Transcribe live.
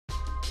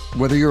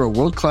Whether you're a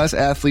world-class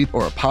athlete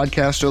or a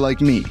podcaster like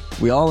me,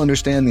 we all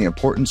understand the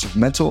importance of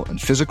mental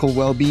and physical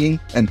well-being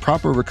and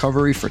proper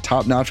recovery for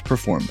top-notch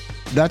performance.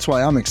 That's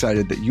why I'm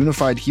excited that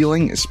Unified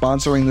Healing is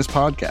sponsoring this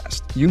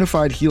podcast.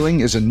 Unified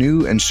Healing is a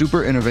new and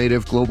super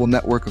innovative global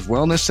network of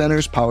wellness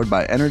centers powered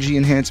by Energy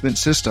Enhancement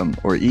System,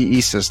 or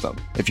EE System.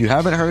 If you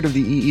haven't heard of the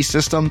EE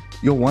System,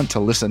 you'll want to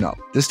listen up.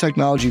 This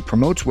technology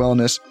promotes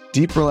wellness,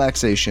 deep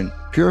relaxation,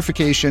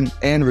 purification,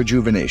 and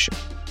rejuvenation.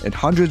 In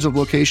hundreds of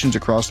locations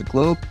across the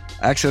globe,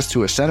 access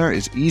to a center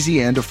is easy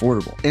and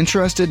affordable.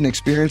 Interested in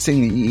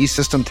experiencing the EE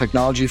System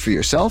technology for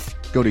yourself?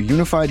 Go to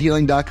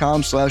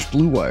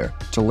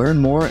unifiedhealing.com/bluewire to learn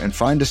more and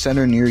find a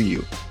center near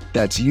you.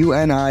 That's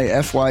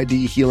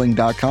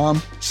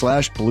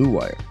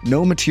unifydhealing.com/bluewire.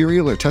 No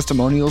material or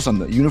testimonials on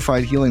the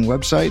Unified Healing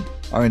website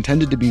are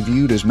intended to be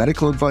viewed as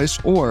medical advice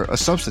or a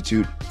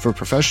substitute for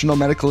professional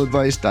medical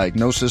advice,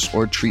 diagnosis,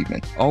 or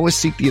treatment. Always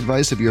seek the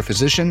advice of your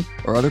physician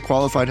or other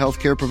qualified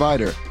healthcare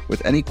provider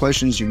with any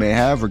questions you may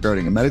have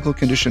regarding a medical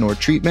condition or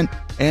treatment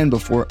and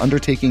before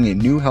undertaking a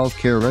new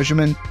healthcare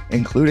regimen,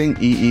 including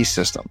EE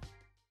System.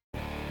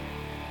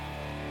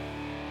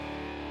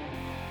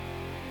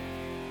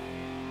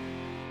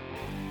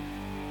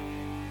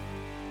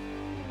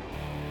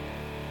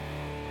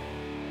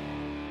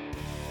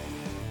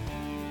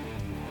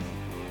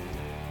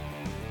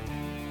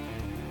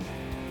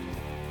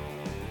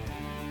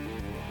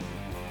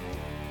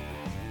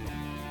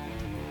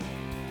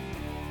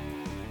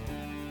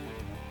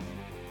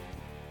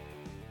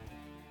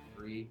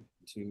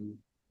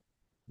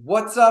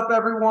 What's up,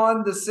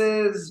 everyone? This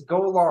is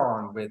Go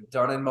Long with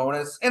Dunn and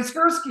Monis and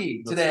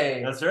Skursky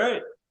today. That's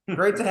right.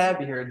 Great to have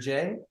you here,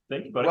 Jay.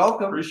 Thank you, buddy.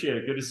 Welcome. Appreciate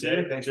it. Good to see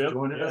you. Thanks for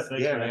joining us.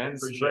 Thanks, man.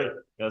 Appreciate it.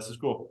 Yeah, this is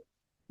cool.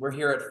 We're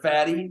here at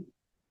Fatty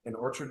in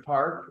Orchard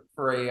Park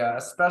for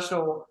a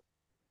special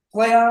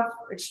playoff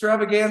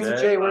extravaganza.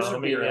 Jay, where's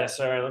your beer? Yeah,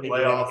 sorry. Let me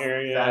get in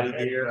here. Yeah,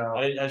 beer.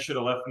 I should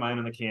have left mine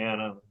in the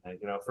can.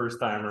 First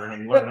timer.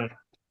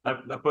 I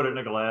put it in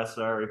a glass.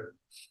 Sorry.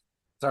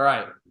 It's all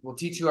right. We'll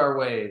teach you our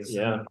ways.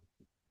 Yeah.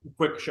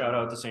 Quick shout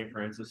out to St.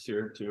 Francis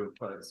here too.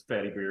 It's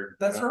Fatty Beer.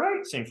 That's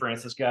right. St.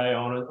 Francis guy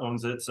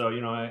owns it, so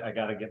I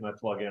got to get my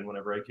plug in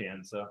whenever I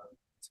can. So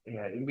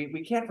yeah,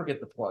 we can't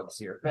forget the plugs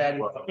here. Fatty,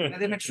 they've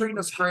been treating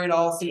us great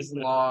all season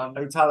long.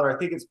 I mean, Tyler, I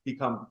think it's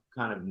become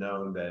kind of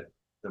known that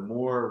the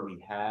more we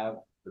have,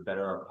 the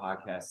better our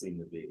podcast seem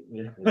to be.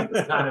 Yeah.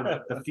 It's kind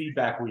of the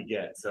feedback we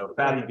get. So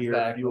Fatty Beer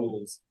Exactly.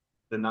 fuels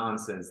the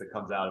nonsense that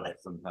comes out of it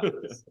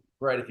sometimes.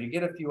 Right, if you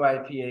get a few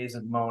IPAs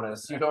and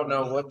Monis, you don't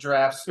know what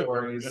draft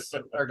stories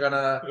are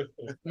gonna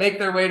make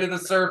their way to the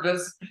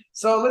surface.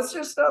 So let's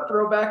just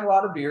throw back a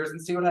lot of beers and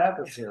see what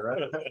happens here,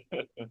 right?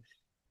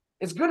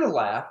 It's good to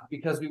laugh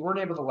because we weren't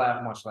able to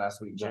laugh much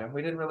last week, Jim.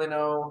 We didn't really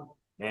know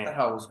what the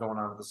hell was going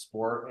on with the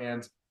sport,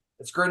 and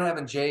it's great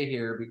having Jay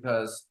here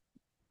because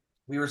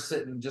we were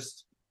sitting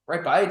just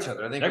right by each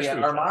other. I think we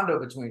had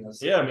Armando between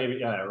us. Yeah, maybe.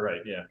 Yeah,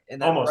 right. Yeah,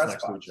 almost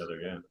next to each other.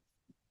 Yeah.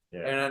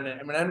 Yeah. And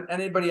I mean,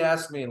 anybody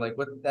asked me like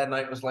what that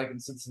night was like in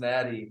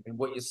Cincinnati and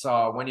what you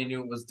saw, when you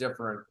knew it was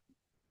different,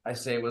 I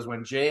say it was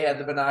when Jay had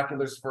the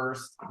binoculars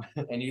first,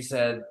 and you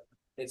said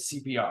it's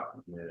CPR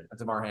to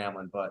Damar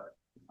Hamlin. But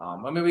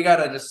I mean, we got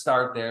to just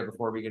start there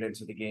before we get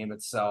into the game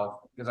itself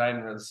because I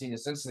hadn't really seen you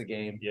since the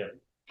game. Yeah.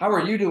 How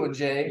are you doing,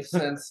 Jay?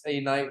 Since a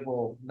night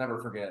we'll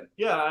never forget.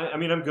 Yeah, I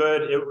mean, I'm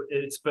good.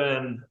 It's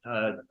been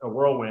a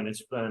whirlwind.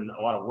 It's been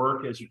a lot of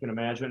work, as you can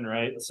imagine,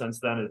 right? Since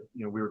then,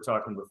 we were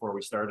talking before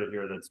we started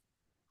here. That's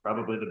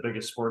probably the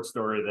biggest sports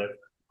story that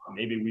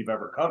maybe we've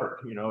ever covered.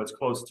 It's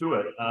close to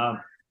it.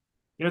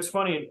 It's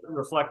funny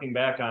reflecting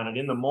back on it.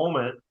 In the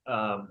moment,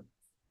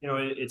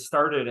 it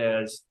started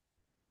as,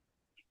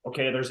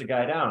 okay, there's a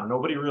guy down.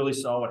 Nobody really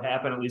saw what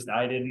happened. At least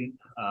I didn't.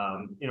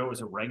 It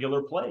was a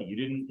regular play. You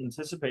didn't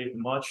anticipate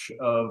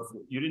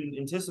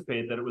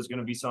that it was going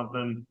to be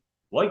something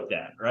like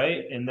that,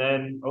 right? And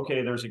then,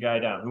 okay, there's a guy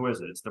down. Who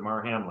is it? It's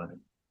Damar Hamlin.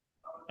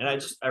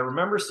 And I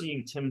remember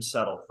seeing Tim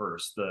Settle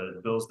first,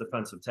 the Bills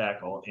defensive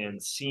tackle,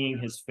 and seeing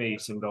his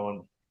face and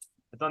going,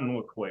 it doesn't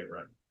look quite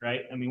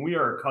right? I mean, we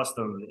are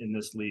accustomed in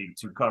this league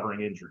to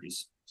covering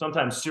injuries,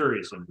 sometimes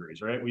serious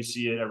injuries, right? We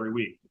see it every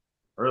week.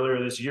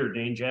 Earlier this year,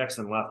 Dane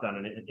Jackson left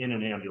in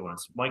an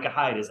ambulance. Micah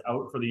Hyde is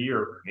out for the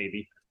year,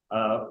 maybe,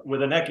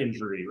 with a neck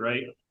injury,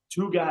 right?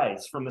 Two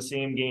guys from the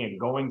same game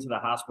going to the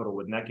hospital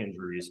with neck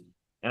injuries.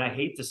 And I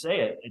hate to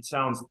say it, it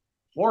sounds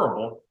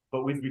horrible,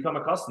 but we've become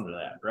accustomed to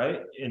that,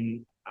 right?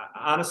 And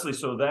honestly,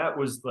 so that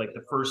was like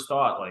the first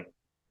thought, like,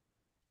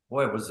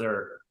 boy, was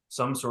there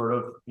some sort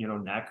of,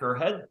 neck or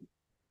head,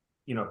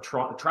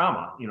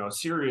 trauma,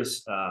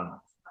 serious,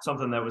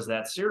 something that was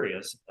that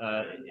serious.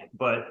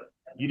 But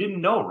you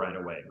didn't know right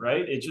away,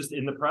 right? It's just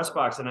in the press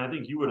box, and I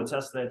think you would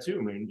attest to that too.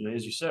 I mean,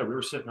 as you said, we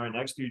were sitting right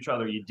next to each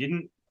other. You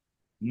didn't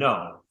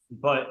know,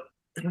 but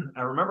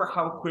I remember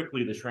how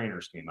quickly the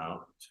trainers came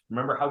out.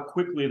 Remember how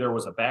quickly there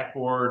was a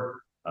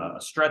backboard,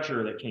 a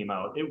stretcher that came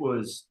out. It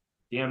was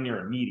damn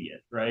near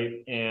immediate,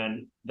 right?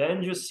 And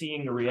then just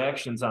seeing the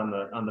reactions on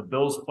the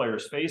Bills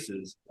players'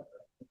 faces,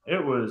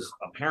 it was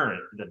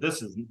apparent that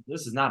this is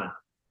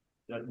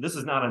this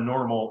is not a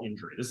normal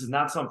injury. This is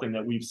not something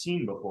that we've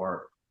seen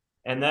before.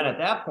 And then at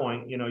that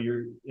point,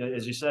 you're,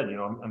 as you said,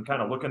 I'm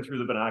kind of looking through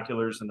the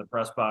binoculars in the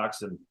press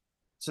box, and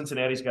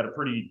Cincinnati's got a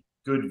pretty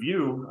good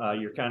view.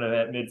 You're kind of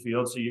at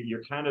midfield, so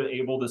you're kind of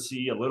able to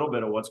see a little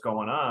bit of what's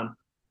going on.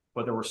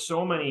 But there were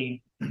so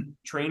many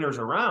trainers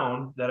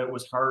around that it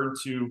was hard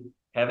to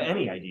have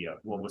any idea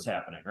what was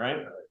happening,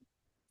 right?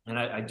 And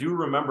I do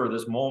remember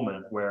this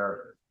moment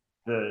where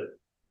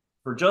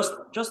for just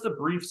a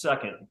brief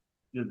second,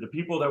 the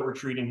people that were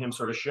treating him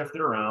sort of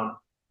shifted around,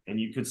 and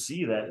you could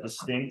see that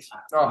distinct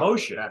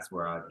motion. That's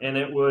where and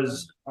it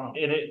was, and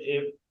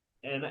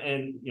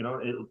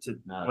to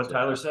what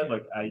Tyler said,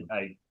 like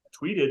I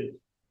tweeted,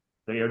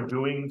 they are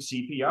doing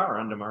CPR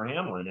on Damar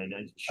Hamlin, and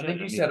I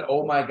think you said,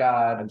 "Oh my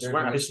God!"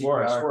 I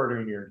swore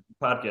during your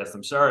podcast.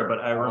 I'm sorry, but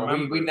I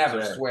remember we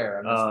never swear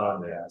on this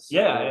podcast.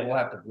 Yeah, we'll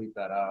have to bleep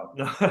that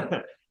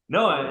out.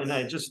 No, and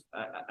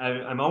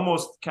I'm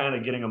almost kind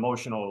of getting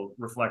emotional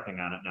reflecting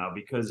on it now,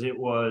 because it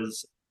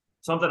was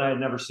something I had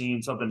never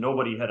seen, something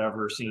nobody had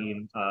ever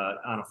seen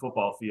on a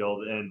football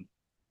field,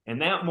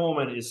 and that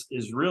moment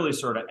is really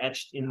sort of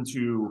etched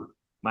into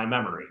my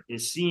memory,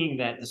 is seeing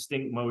that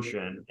distinct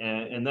motion,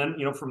 and then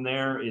from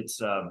there it's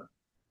the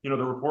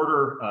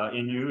reporter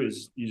in you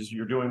is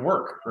you're doing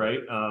work, right,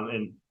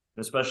 and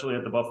especially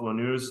at the Buffalo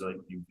News, like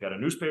you've got a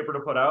newspaper to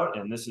put out,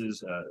 and this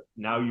is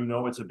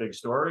now it's a big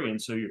story,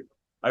 and so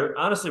I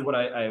honestly, what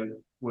I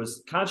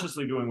was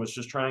consciously doing was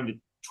just trying to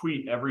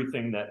tweet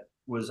everything that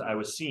I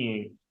was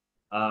seeing,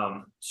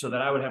 so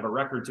that I would have a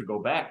record to go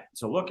back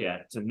to look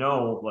at, to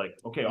know, like,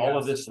 okay, all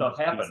of this stuff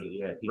happened,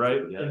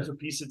 right? And to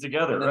piece it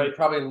together, right?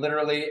 Probably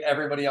literally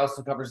everybody else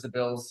who covers the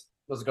Bills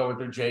was going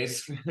through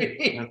Jay's.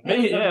 Maybe.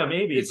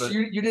 But,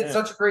 you did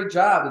such a great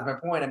job, is my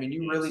point. I mean,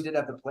 you really did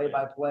have the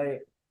play-by-play.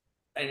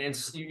 And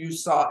you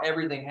saw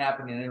everything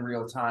happening in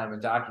real time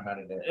and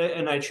documented it.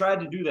 And I tried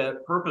to do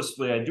that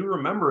purposefully. I do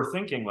remember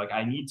thinking, like,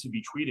 I need to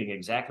be tweeting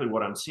exactly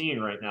what I'm seeing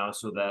right now,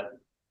 so that,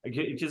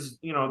 because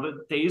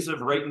the days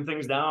of writing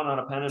things down on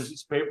a pen and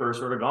piece of paper are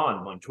sort of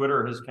gone. Like,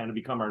 Twitter has kind of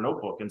become our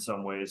notebook in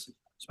some ways,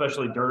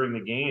 especially during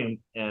the game.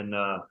 And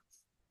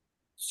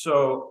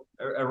so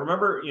I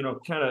remember,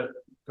 kind of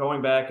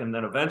going back, and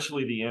then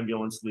eventually the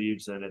ambulance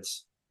leaves, and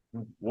it's,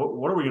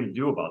 what are we going to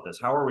do about this?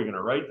 How are we going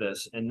to write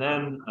this? And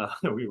then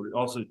we were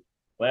also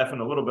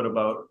laughing a little bit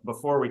about,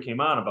 before we came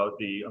on, about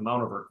the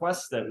amount of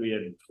requests that we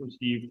had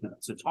received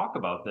to talk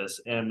about this.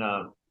 And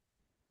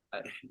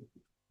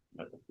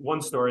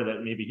one story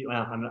that maybe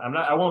I'm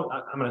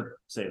going to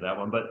say that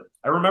one, but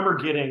I remember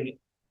getting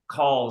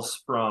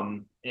calls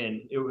from,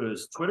 and it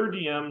was Twitter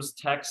DMs,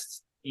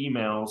 texts,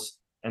 emails,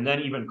 and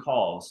then even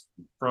calls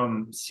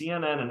from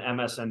CNN and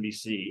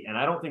MSNBC. And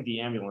I don't think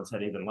the ambulance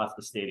had even left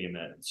the stadium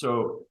yet.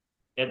 So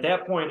at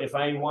that point, if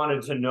I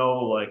wanted to know,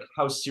 like,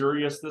 how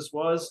serious this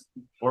was,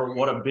 or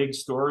what a big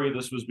story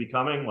this was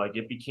becoming, like,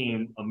 it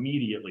became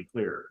immediately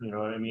clear. You know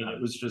what I mean? It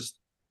was just,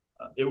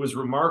 it was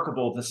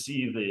remarkable to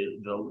see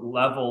the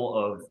level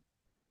of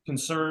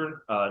concern,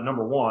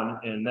 number one,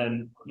 and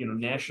then,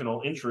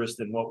 national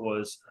interest in what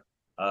was,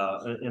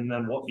 and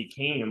then what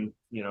became,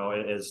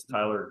 as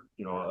Tyler,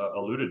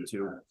 alluded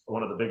to,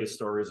 one of the biggest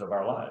stories of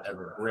our lives.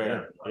 Ever.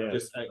 Rare. Yeah.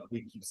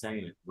 We keep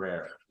saying it,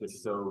 rare.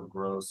 It's so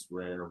gross,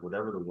 rare,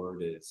 whatever the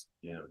word is.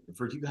 And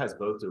for you guys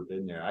both to have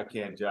been there, I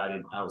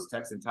was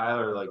texting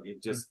Tyler, like,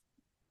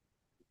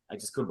 I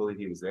just couldn't believe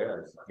he was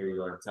there. Here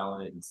you are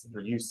telling it, and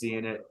for you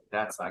seeing it,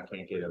 I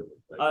can't get over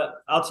it.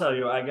 I'll tell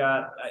you,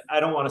 I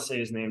don't want to say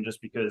his name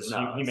just because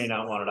he may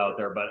not want it out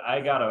there, but I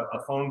got a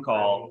phone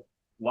call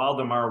while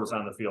Damar was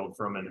on the field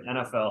from an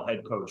NFL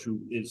head coach who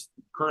is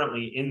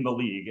currently in the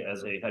league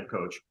as a head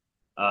coach.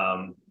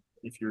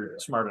 If you're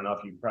smart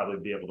enough, you'd probably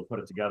be able to put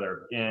it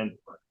together. And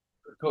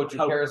coach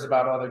who cares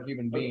about other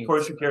human beings.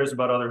 Coach who cares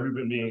about other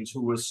human beings,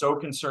 who was so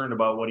concerned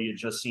about what he had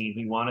just seen.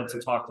 He wanted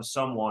to talk to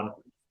someone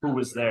who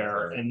was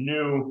there and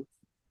knew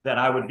that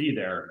I would be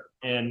there.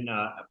 And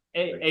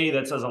A,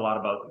 that says a lot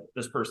about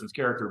this person's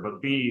character,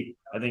 but B,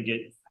 I think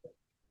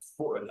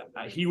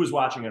he was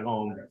watching at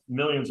home.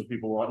 Millions of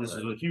people were. This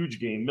is a huge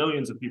game.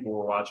 Millions of people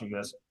were watching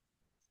this.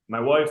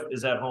 My wife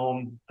is at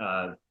home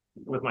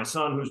with my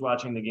son, who's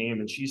watching the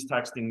game, and she's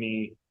texting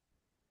me,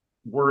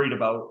 worried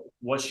about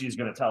what she's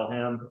going to tell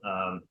him.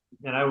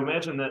 And I would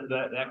imagine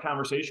that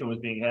conversation was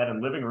being had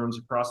in living rooms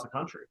across the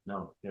country.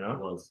 No, it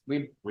was.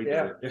 We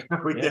did it.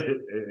 We did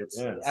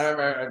it. I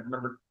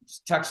remember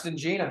texting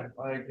Gina,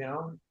 like,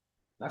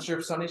 not sure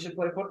if Sonny should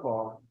play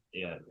football.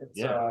 Yeah.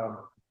 It's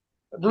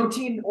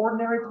routine,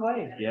 ordinary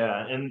play.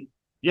 Yeah. And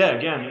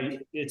again,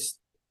 it's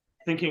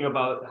thinking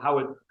about how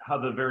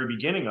the very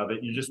beginning of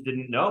it, you just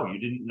didn't know. You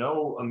didn't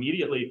know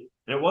immediately.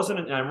 And it wasn't,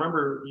 and I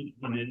remember,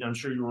 and I'm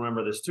sure you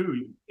remember this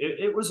too,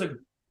 it was a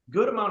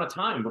good amount of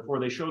time before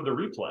they showed the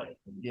replay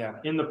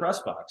in the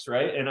press box,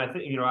 right? And I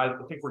think, I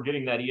think we're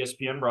getting that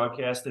ESPN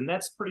broadcast, and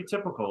that's pretty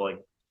typical. Like,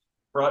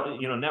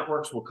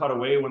 networks will cut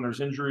away when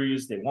there's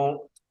injuries. They won't.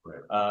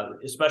 Right.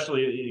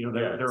 Especially,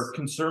 they're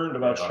concerned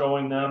about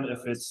showing them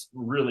if it's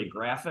really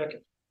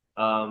graphic.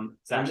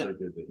 It's actually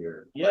good to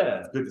hear. Yeah.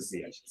 It's good to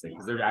see, I should say,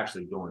 because they're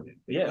actually doing it.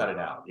 They Yeah. cut it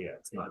out. Yeah,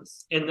 it's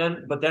nice. And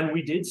then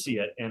we did see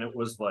it, and it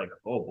was like,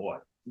 oh boy,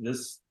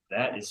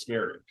 that is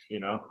scary,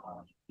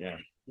 Yeah.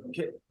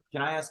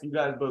 Can I ask you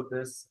guys both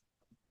this?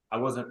 I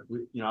wasn't,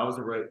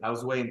 I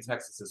was away in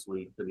Texas this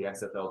week for the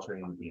XFL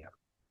training camp,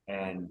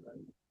 and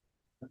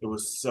it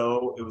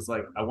was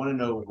like, I want to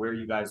know where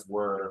you guys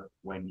were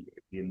when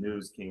the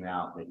news came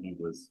out that he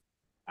was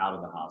out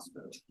of the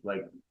hospital.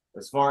 Like,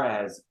 as far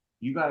as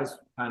you guys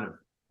kind of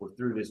were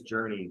through this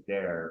journey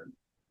there,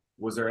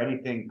 was there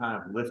anything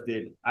kind of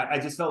lifted? I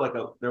just felt like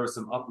there was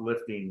some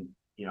uplifting.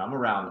 I'm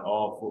around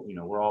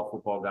we're all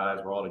football guys.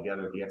 We're all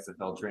together at the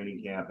XFL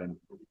training camp, and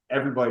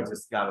everybody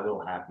just got a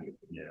little happier.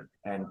 Yeah.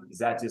 And is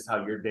that just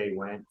how your day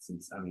went?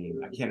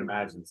 I can't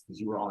imagine, because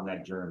you were on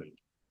that journey.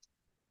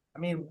 I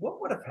mean,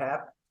 what would have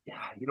happened? Yeah,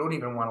 you don't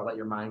even want to let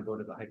your mind go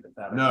to the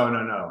hypothetical.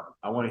 No.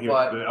 I want to hear.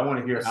 But I want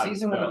to hear The how you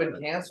season would have felt.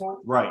 been canceled.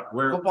 Right.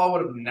 Where Football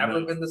would have never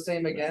No. been the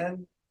same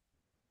again.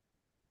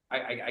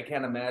 I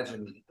can't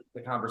imagine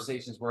the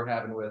conversations we're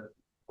having with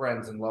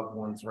friends and loved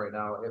ones right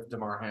now if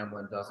Damar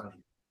Hamlin doesn't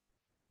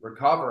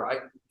recover.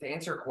 To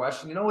answer your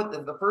question, you know what?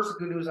 The first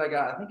good news I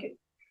got, I think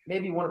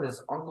maybe one of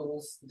his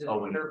uncles did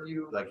an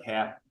interview, like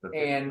half the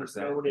and 50%.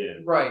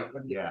 noted, right,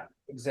 Yeah,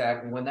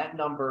 exactly, when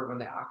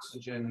the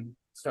oxygen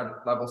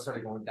levels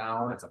started going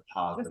down. that's a Just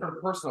positive.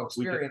 from personal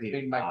We could experience, see it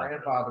being my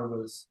positive. grandfather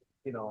was,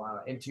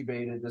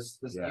 intubated this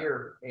Yeah.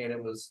 year, and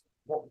it was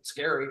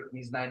scary.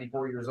 He's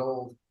 94 years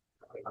old.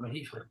 I mean,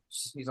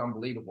 he's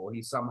unbelievable.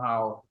 He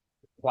somehow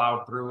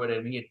plowed through it,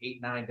 and he had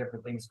 8, 9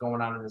 different things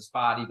going on in his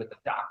body. But the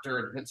doctor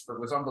in Pittsburgh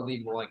was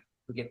unbelievable. Like,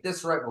 we get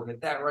this right, we'll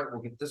get that right,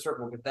 we'll get this right,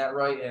 we'll get that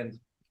right. And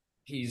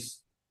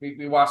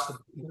we watched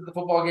the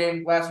football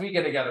game last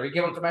weekend together. He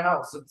came up to my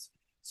house.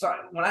 So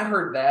when I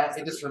heard that,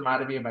 it just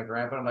reminded me of my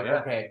grandpa. I'm like,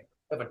 Yeah. okay,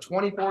 if a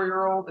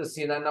 24-year-old is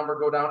seeing that number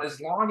go down,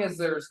 as long as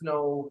there's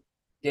no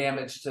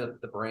damage to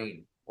the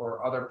brain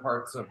or other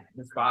parts of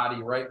his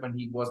body, right? When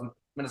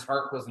his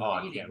heart wasn't Oh,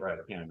 I beating, can't. Right,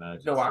 I can't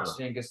imagine. no So,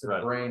 oxygen gets to Right.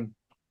 the brain,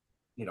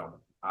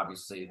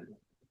 obviously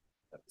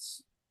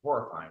that's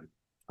horrifying.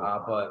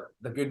 But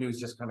the good news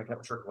just kind of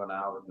kept trickling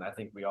out, and I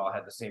think we all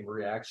had the same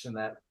reaction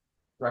that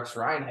Rex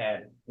Ryan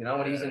had,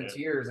 when he's in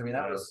tears. I mean,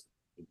 that was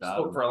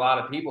spoke for a lot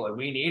of people, and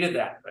we needed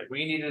that. Like,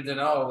 we needed to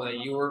know that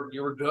you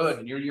were good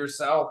and you're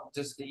yourself,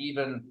 just to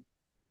even,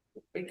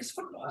 because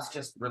football is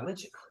just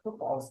religion.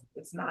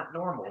 It's not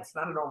normal. It's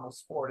not a normal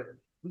sport.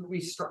 We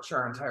structure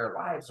our entire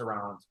lives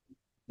around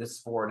this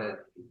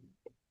sport.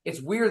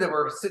 It's weird that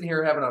we're sitting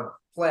here having a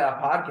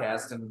playoff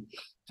podcast and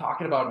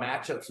talking about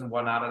matchups and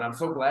whatnot. And I'm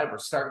so glad we're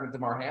starting with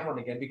Damar Hamlin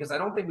again, because I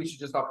don't think we should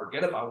just not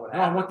forget about what No,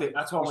 I happened. want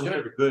that's why I want to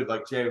hear the good.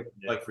 Like, Jay,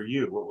 like for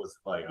you, what was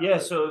like? Yeah.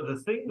 So the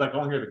thing, Like, I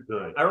want to hear the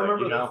good. I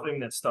remember Like, the thing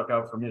that stuck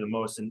out for me the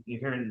most, and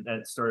hearing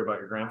that story about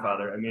your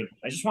grandfather. I mean,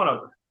 I just want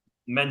to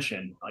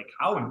mention like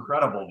how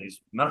incredible these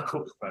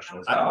medical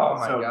professionals are. Oh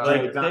my God.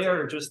 Like, they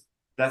are just,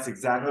 That's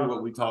exactly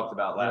what we talked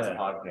about last Yeah.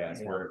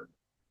 podcast, Yeah. where,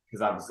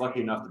 because I was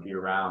lucky enough to be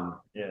around.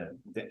 yeah,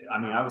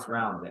 I was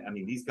around.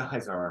 These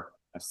guys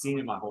I've seen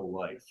it my whole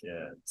life.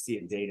 yeah. See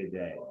it day to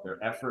day.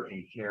 Their effort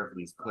and care for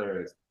these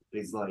players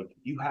is like,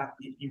 you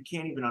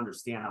can't even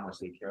understand how much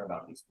they care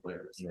about these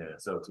players. Yeah.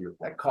 So to your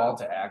point, That call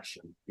to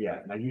action. yeah.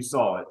 Now you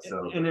saw it.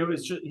 So And it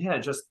was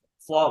just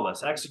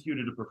flawless,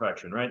 executed to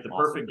perfection, right? The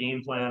Awesome. perfect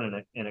game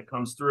plan, and it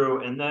comes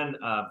through. And then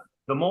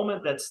the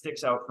moment that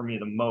sticks out for me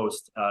the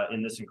most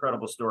in this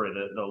incredible story,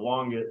 the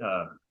longest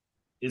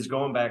is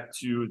going back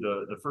to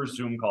the first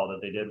Zoom call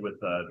that they did with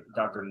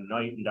Dr.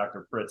 Knight and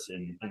Dr. Fritz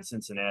in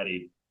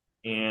Cincinnati,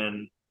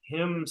 and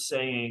him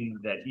saying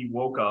that he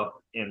woke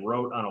up and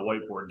wrote on a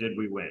whiteboard, "Did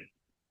we win?"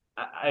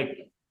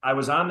 I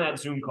was on that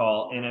Zoom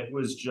call, and it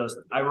was just,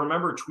 I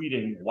remember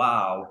tweeting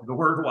 "wow," the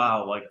word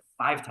 "wow" like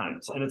 5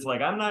 times, and it's like,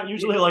 I'm not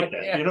usually like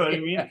that, you know what I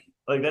mean?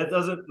 Like,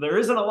 there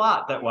isn't a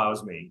lot that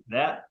wows me.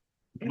 That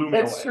blew me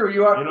That's away. true.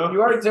 You are You know?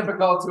 you are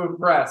difficult to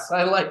impress.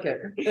 I like it.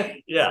 Yeah.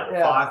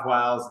 Yeah. 5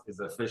 wows is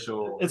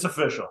official. It's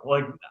official.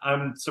 Like,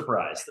 I'm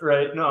surprised,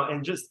 right? No,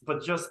 and just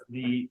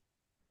the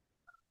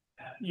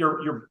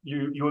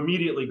you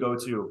immediately go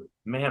to,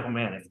 man, oh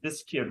man, if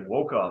this kid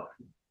woke up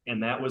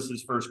and that was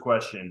his first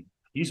question,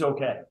 he's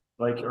okay.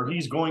 Like, or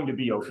he's going to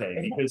be okay,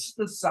 And because that's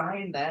the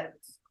sign that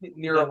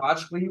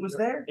neurologically he was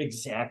there.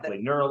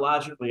 exactly,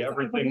 neurologically,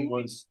 everything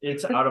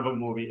it's out of a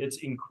movie. It's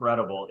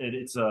incredible.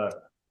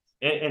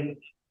 And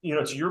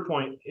to your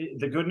point,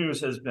 the good news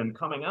has been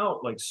coming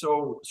out like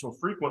so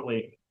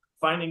frequently.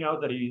 Finding out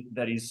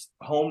that he's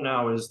home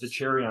now is the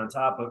cherry on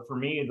top. But for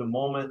me, the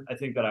moment I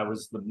think that I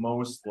was the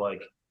most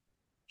like,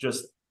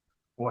 just,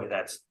 boy,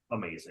 that's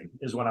amazing,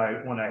 is when I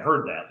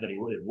heard that he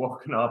had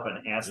woken up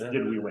and asked,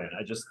 "Did we win?"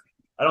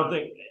 I don't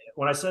think,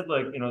 when I said,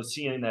 like,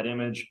 seeing that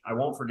image, I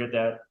won't forget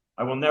that.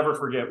 I will never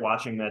forget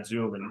watching that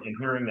Zoom and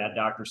hearing that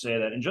doctor say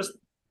that, and just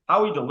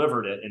how he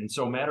delivered it, and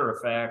so matter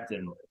of fact,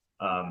 and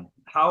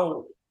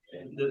how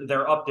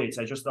their updates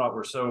I just thought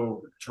were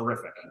so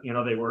terrific.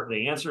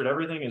 They answered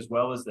everything as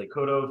well as they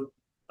could have.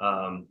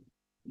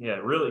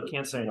 really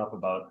can't say enough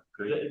about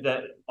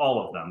that,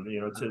 all of them,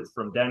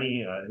 from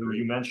Denny, who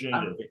you mentioned,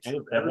 and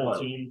that whole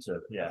team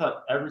I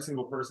thought every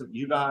single person,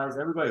 you guys,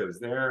 everybody was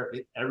there,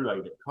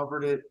 everybody that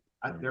covered it.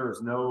 There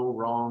was no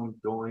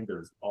wrongdoing. There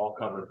was all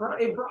covered.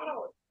 It brought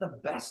out the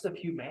best of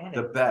humanity.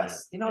 The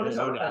best. There's a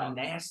no lot of doubt.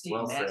 nasty,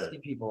 Well nasty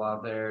said. people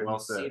out there. Well We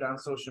see said. it on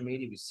social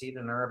media. We see it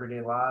in our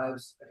everyday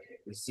lives.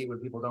 We see when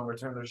people don't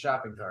return their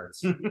shopping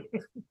carts.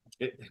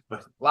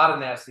 But A lot of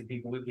nasty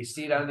people. We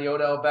see it on the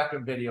Odell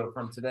Beckham video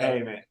from today.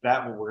 hey, man,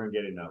 that one we're gonna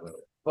get into later.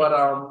 But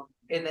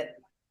and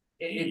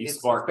You it's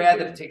sparked bad it.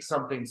 that it takes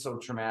something so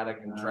traumatic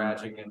and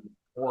tragic and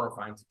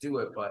horrifying to do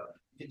it. But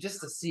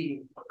just to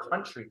see a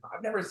country,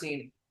 I've never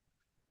seen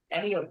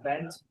any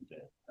event,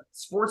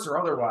 sports or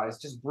otherwise,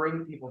 just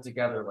bring people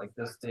together like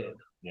this did.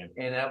 Yeah.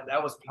 And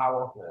that was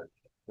powerful,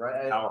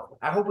 right? Powerful.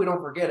 I hope we don't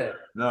forget it.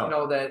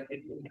 No. That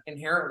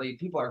inherently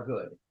people are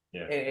good.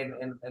 Yeah.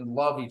 And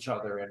love each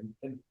other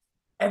and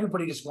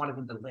everybody just wanted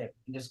them to live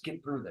and just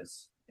get through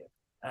this.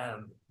 Yeah,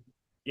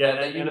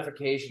 That and,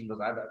 unification was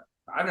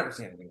I've never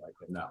seen anything like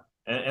it. No.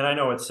 and I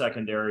know it's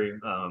secondary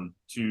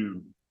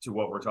to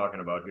what we're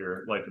talking about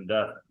here, life and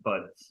death,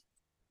 but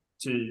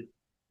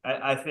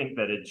I think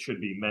that it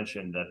should be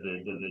mentioned that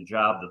the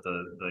job that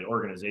the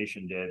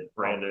organization did,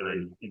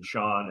 Brandon and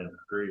Sean, and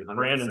Agree. 100%.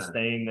 Brandon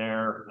staying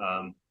there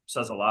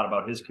says a lot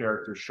about his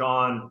character.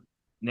 Sean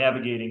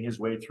navigating his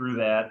way through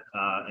that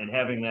and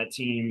having that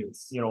team,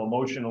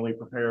 emotionally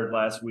prepared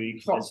last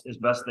week as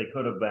best they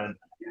could have been,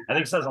 I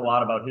think says a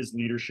lot about his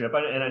leadership.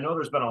 And I know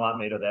there's been a lot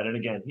made of that. And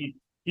again,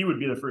 he would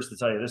be the first to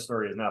tell you this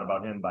story is not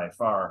about him by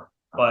far,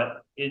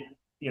 but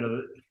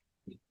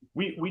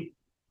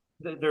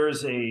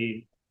there's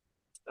a,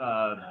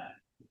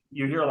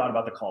 you hear a lot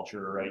about the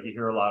culture, right? You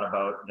hear a lot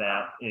about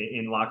that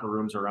in locker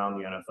rooms around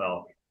the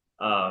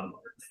NFL,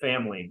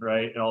 family,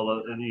 right? And all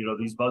the,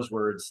 these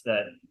buzzwords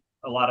that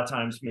a lot of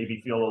times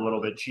maybe feel a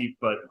little bit cheap,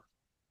 but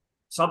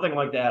something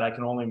like that, I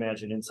can only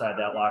imagine inside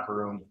that locker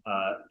room,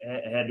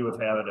 had to have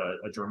had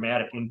a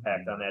dramatic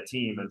impact on that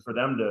team. And for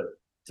them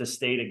to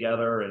stay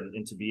together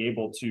and to be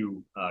able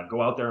to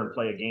go out there and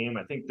play a game,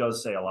 I think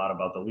does say a lot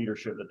about the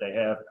leadership that they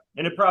have.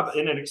 And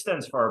it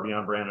extends far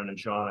beyond Brandon and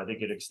Sean. I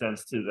think it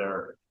extends to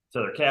their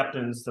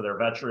captains, to their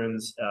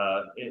veterans,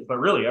 but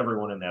really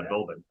everyone in that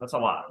building. That's a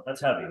lot.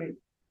 That's heavy.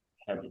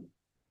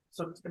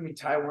 So,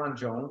 Taiwan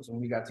Jones,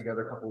 when we got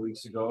together a couple of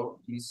weeks ago,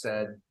 he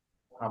said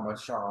how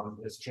much Sean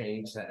has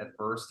changed. At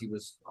first, he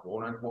was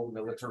quote unquote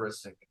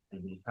militaristic,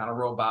 kind of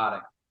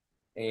robotic,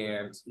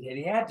 and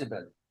he had to be.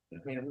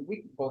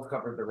 We both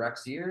covered the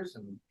Rex years,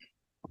 and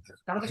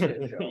it's kind of a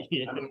shit show.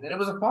 Yeah. And it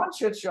was a fun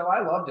shit show.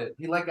 I loved it.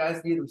 He let guys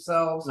be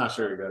themselves. I'm not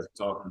sure you guys are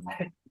talking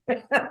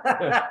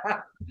about.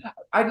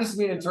 I just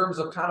mean in terms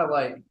of kind of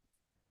like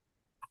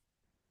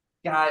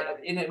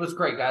and it was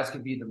great. Guys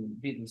could be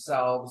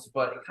themselves,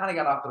 but it kind of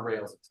got off the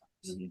rails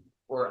at times.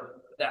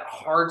 Or that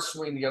hard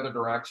swing the other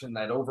direction,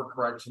 that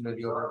overcorrection to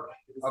the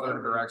other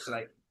direction.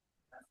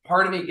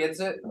 Part of me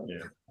gets it,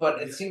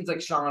 but it seems like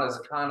Sean has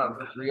kind of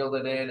reeled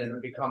it in and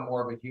become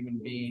more of a human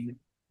being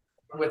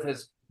with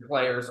his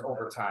players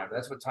over time.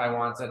 That's what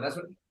Taiwan said. That's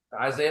what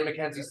Isaiah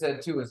McKenzie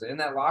said too. Is in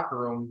that locker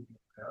room,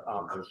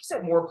 he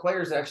said more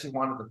players actually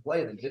wanted to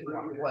play than didn't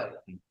want to play.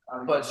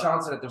 But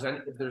Sean said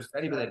if there's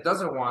anybody that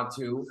doesn't want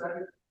to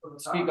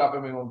speak up,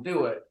 and we won't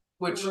do it.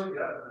 Which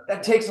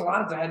that takes a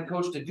lot as a head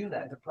coach to do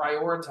that, to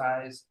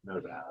prioritize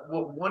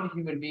what one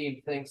human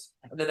being thinks.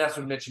 And then that's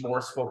when Mitch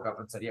Moore spoke up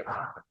and said, "Yeah, we're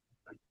not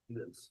gonna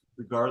do this."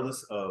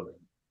 Regardless of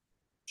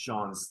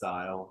Sean's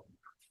style,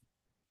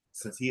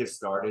 since he has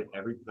started,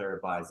 every player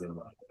buys in.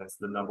 That's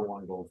the number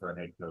one goal for a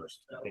head coach.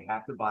 They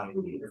have to buy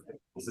into you.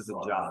 This is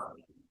a job,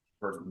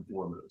 first and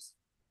foremost.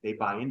 They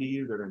buy into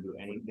you, they're going to do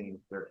anything.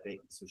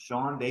 So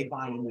Sean, they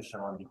buy into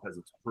Sean because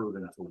it's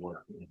proven to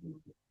work.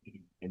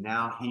 And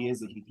now he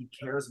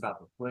cares about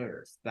the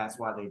players. That's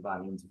why they buy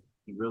into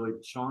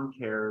him. Sean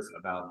cares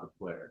about the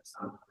players.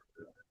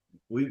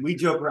 We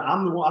joke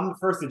around. I'm the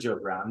first to joke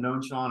around. I've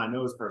known Sean. I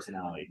know his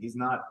personality. He's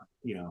not,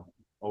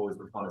 always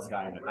the funnest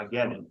guy. And I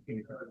get it,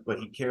 but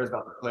he cares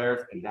about the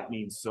players, and that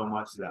means so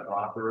much to that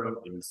locker room.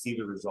 And you see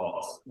the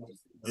results.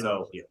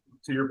 So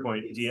To your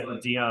point,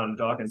 Dion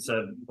Dawkins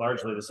said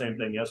largely the same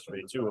thing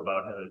yesterday too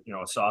about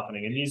a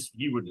softening, and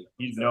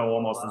he'd know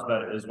almost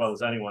as well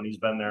as anyone. He's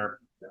been there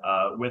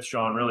with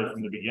Sean really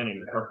from the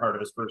beginning, or part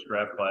of his first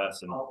draft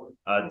class,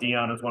 and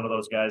Dion is one of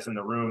those guys in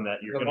the room that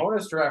you're The going to.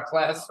 bonus draft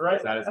class,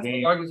 right? That is That's game.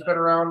 the dog he's been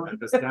around. at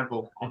this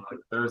temple on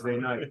Thursday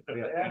night.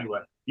 Anyway,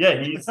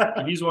 Yeah,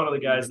 he's one of the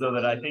guys though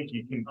that I think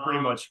you can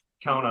pretty much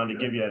count on to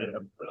give you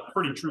a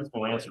pretty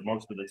truthful answer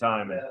most of the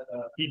time. And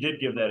he did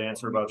give that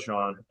answer about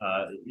Sean,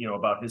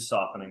 about his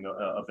softening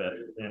a bit,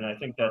 and I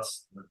think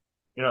that's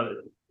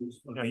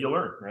you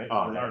learn, right?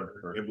 oh, You man,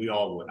 learn. and we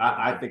all would.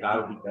 I think I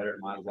would be better at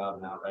my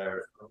job now.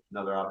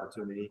 Another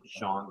opportunity.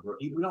 Sean,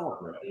 we all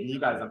grow. You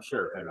guys, I'm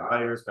sure, better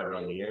players, better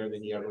on the air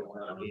than you ever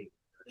were. I mean,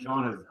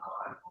 Sean is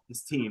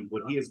his team.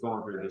 What he is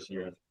going through this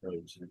year as a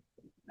coach.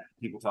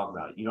 People talk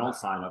about it. You don't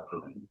sign up for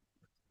them,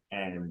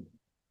 and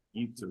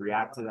you to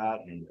react to that,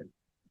 and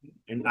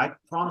And I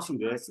promise you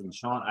this, and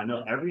Sean, I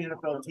know every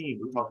NFL team,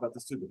 we talk about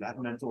this too, but that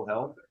mental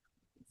health,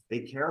 they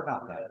care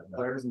about that. The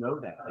players know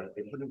that.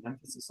 They put an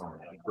emphasis on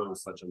that. It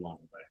goes such a long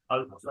way.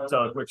 I'll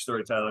tell a quick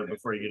story, Tyler,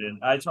 before you get in.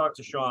 I talked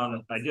to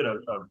Sean. I did a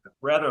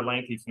rather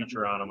lengthy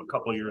feature on him a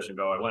couple of years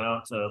ago. I went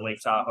out to Lake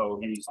Tahoe.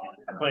 He's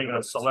playing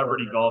a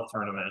celebrity golf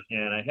tournament,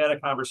 and I had a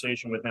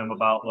conversation with him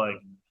about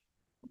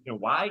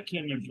why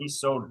can you be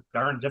so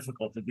darn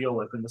difficult to deal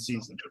with in the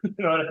season? You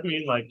know what I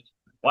mean? Like,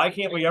 why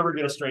can't we ever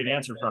get a straight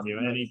answer from you?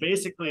 And he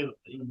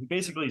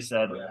basically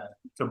said,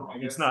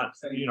 it's not,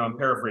 I'm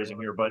paraphrasing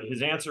here, but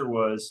his answer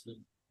was,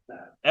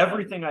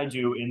 everything I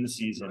do in the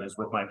season is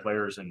with my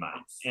players in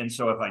mind. And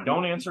so if I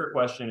don't answer a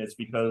question, it's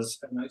because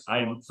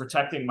I'm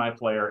protecting my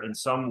player in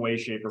some way,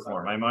 shape, or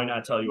form. I might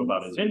not tell you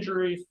about his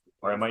injury,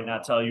 or I might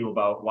not tell you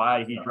about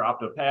why he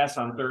dropped a pass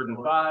on 3rd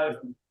and 5.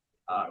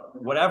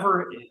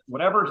 Whatever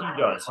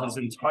he does, his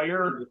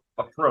entire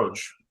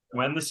approach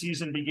when the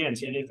season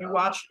begins, and if you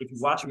watch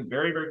him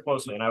very, very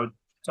closely, and I would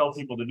tell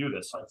people to do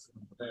this,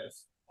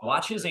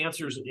 watch his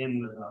answers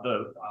in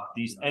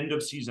these end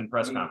of season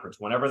press conference,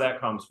 whenever that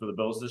comes for the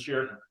Bills this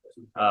year.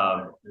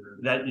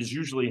 That is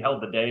usually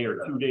held the day or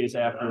 2 days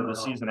after the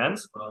season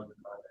ends,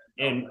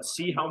 and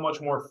see how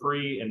much more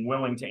free and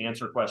willing to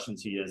answer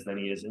questions he is than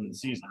he is in the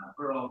season.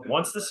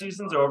 Once the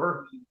season's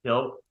over,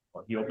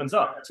 he opens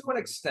up To an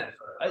extent.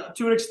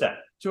 to an extent.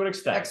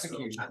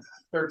 Execution,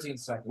 13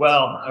 seconds.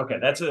 Well, okay,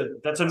 that's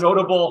a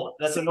notable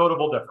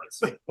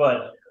difference.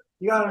 But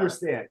You gotta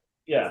understand,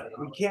 yeah,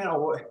 we can't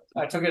avoid.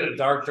 I took it a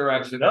dark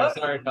direction. No.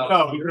 Sorry about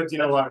No, because you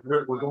know what,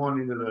 we're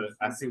going into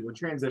we're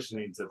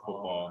transitioning to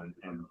football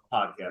and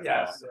podcast.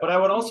 Yes. but I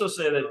would also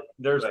say that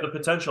there's the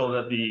potential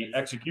that the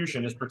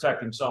execution is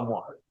protecting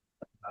someone,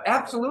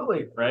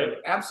 Absolutely, right?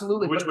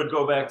 absolutely. Which But- would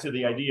go back to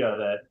the idea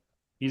that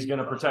he's going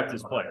to protect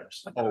his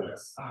players.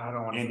 Always. I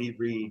don't want to. Andy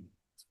Reid,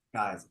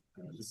 guys,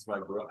 this is why I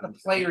grew up. The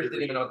players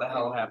didn't even know what the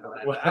hell happened.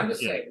 Well, I'm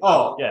just yeah. saying.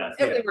 Oh, Yeah.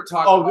 If they were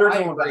talking. Oh, we're I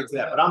going agree right to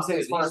that, but I'm saying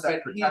as far as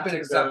that he's been protection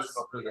exceptional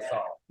goes- through this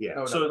all. Yeah.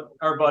 No So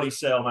our buddy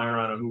Sal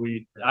Majorano, who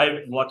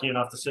I'm lucky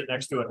enough to sit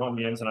next to at home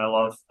games, and I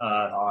love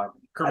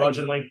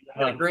curmudgeonly.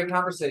 Had a great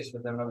conversation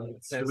with them.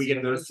 Can we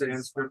get those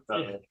transcripts?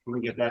 Can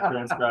we get that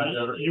transcribed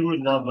over? You would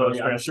love those.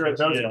 I'm sure those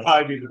transcripts, would yeah.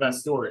 probably be the best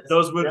stories.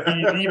 Those would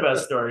be the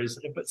best stories.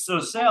 But so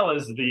Sal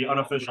is the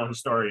unofficial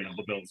historian of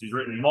the Bills. He's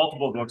written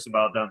multiple books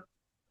about them,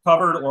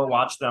 covered or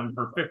watched them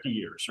for 50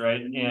 years,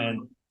 right?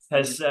 And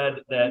has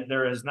said that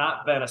there has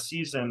not been a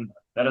season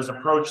that has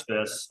approached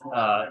this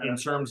in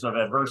terms of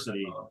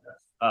adversity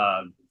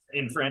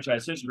in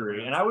franchise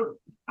history. And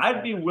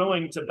I'd be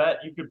willing to bet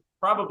you could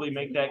probably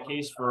make that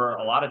case for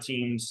a lot of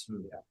teams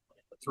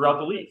throughout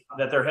the league,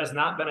 that there has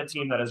not been a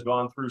team that has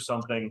gone through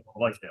something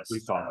like this.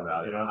 We've talked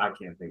about it. I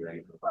can't think of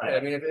anything. Right. I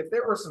mean, if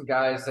there were some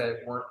guys that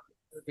weren't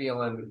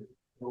feeling,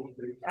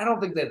 I don't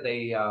think that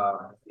they,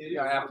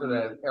 after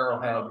the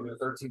Arrowhead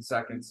 13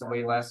 seconds, the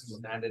way last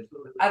season ended,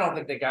 I don't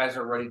think the guys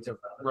are ready to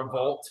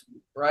revolt,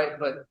 right?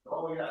 But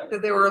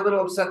that they were a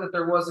little upset that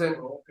there wasn't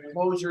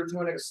closure to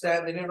an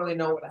extent. They didn't really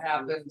know what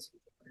happened.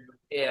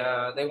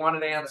 Yeah, they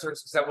wanted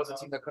answers because that was a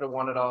team that could have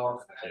won it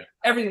all.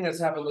 Everything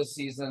that's happened this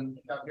season,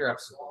 you're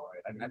absolutely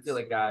right. I mean, I feel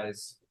like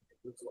guys,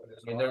 I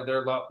mean,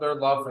 their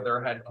love for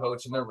their head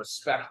coach and their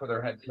respect for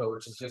their head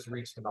coach has just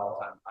reached an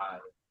all-time high.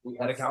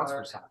 That accounts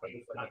for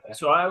something.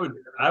 So I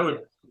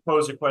would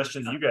pose a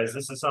question to you guys.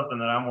 This is something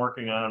that I'm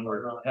working on.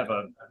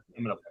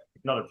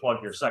 Another plug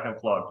here, second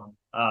plug.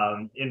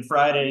 In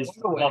Friday's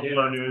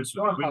Buffalo News,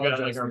 we've got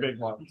like our big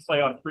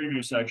playoff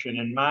preview section,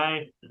 and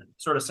my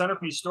sort of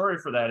centerpiece story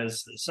for that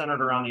is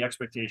centered around the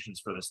expectations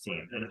for this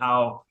team and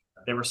how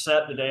they were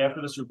set the day after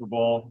the Super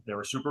Bowl. They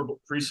were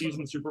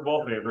preseason Super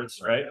Bowl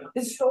favorites, right?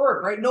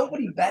 Historic, right?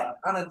 Nobody bet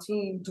on a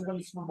team to win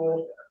the Super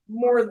Bowl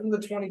more than the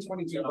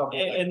 2022 Buffalo.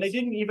 And they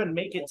didn't even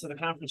make it to the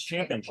conference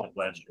championship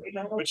last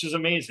year, which is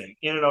amazing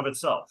in and of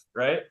itself,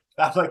 right?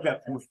 I like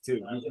that move too.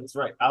 That's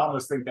right. I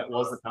almost think that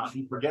was the time.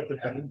 You forget the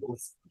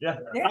Bengals. Yeah.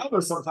 I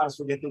almost sometimes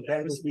forget the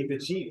Bengals beat the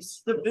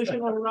Chiefs.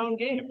 Divisional round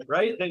game,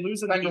 right? They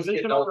lose in the Bengals get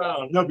divisional no-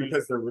 round. No,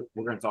 because we're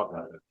going to talk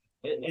about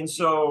it. And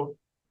so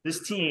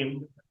this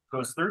team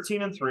goes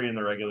 13-3 in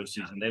the regular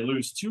season. They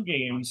lose 2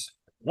 games,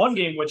 one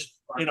game which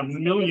in a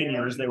million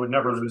years they would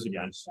never lose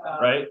again,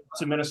 right?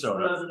 To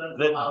Minnesota.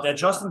 That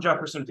Justin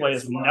Jefferson play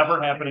is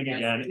never happening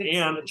again,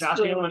 and Josh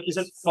Allen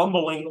isn't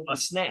fumbling a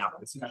snap.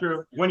 This is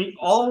true.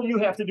 All you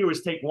have to do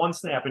is take one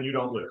snap and you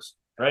don't lose,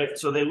 right?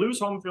 So they lose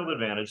home field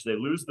advantage. They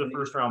lose the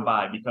first round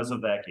bye because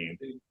of that game.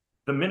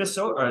 The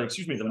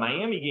the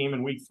Miami game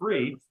in week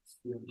 3.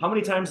 How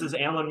many times does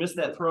Allen miss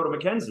that throw to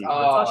McKenzie for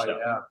a touchdown?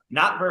 Yeah.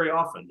 Not very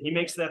often. He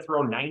makes that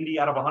throw 90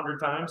 out of 100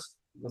 times.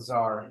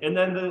 Bizarre. And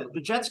then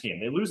the Jets game,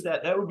 they lose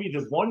that. That would be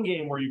the one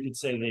game where you could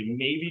say they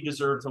maybe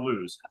deserve to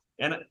lose.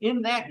 And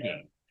in that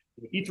game,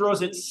 he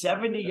throws it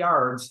 70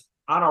 yards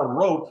on a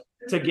rope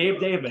to Gabe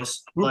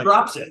Davis, who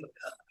drops it.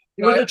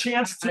 With a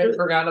chance I to.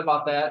 forgot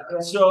about that.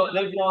 So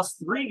they've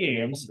lost 3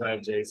 games,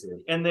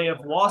 and they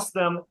have lost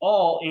them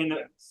all in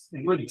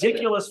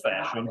ridiculous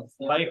fashion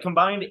by a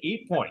combined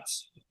 8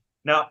 points.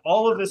 Now,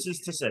 all of this is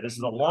to say, this is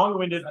a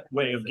long-winded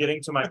way of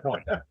getting to my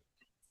point.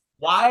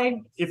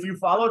 Why, if you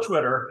follow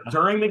Twitter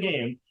during the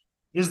game,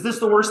 is this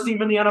the worst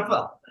team in the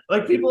NFL?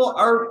 Like, people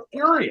are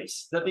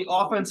furious that the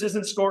offense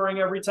isn't scoring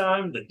every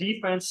time, the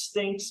defense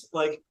stinks.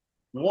 Like,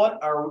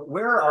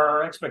 where are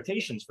our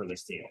expectations for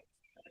this team?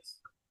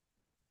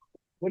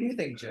 What do you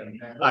think, Jim?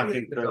 I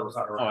think they're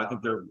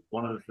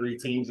one of the 3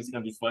 teams that's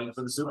going to be fighting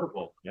for the Super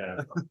Bowl. Yeah,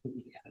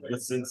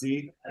 With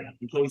Cincy and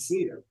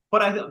KC.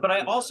 but I'm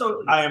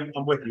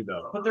with you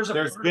though. But there's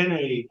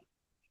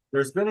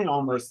been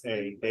almost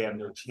they have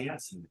no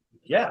chance.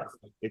 Yeah,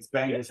 It's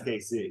Bengals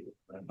KC.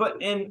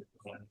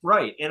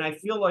 Right, and I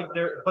feel like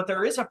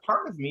there is a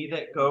part of me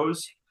that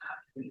goes,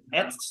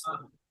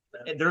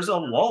 there's a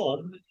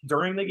lull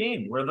during the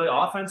game where the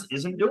offense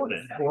isn't doing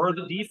it, or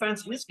the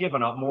defense is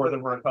giving up more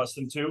than we're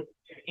accustomed to,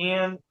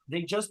 and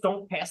they just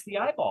don't pass the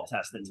eyeball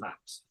test at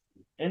times.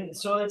 And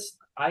so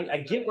I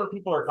get where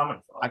people are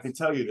coming from. I can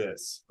tell you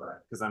this,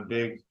 because I'm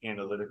big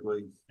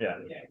analytically. Yeah,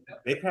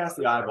 They pass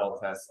the eyeball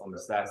test on the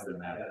stats that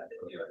matter.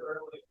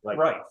 Like,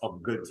 Right.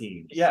 Of good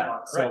teams. Yeah,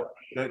 So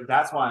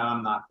that's why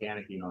I'm not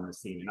panicking on this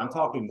team. And I'm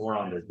talking more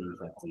on their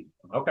defense team.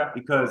 okay.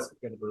 Because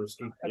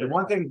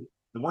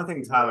the one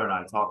thing Tyler and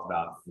I talked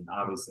about, and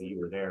obviously you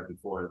were there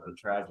before the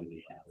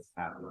tragedy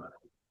happened,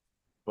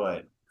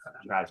 but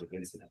tragic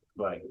incident,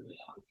 but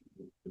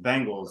the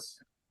Bengals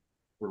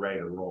were ready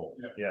to roll.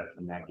 Yeah.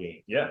 In that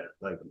game. Yeah,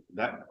 Like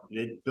that,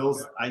 you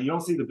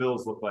don't see the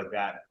Bills look like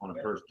that on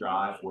a first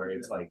drive where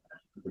it's like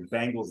the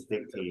Bengals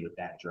dictated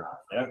that drive.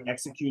 Yeah.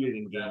 Executed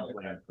in game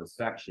plan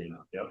perfection.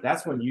 Yep.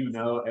 That's when you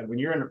know, and when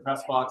you're in the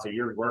press box or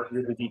you're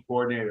the D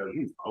coordinator,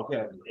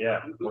 okay,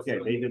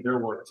 they did their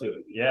work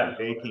too. Yeah.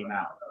 They came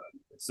out.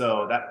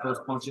 So that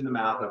first punch in the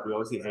mouth, like we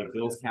always say, hey,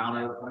 Bills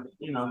counter,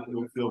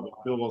 field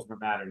goals were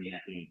matter in that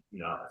game,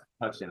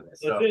 touchdowns.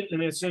 So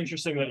and it's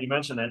interesting that you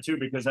mentioned that too,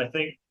 because I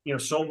think,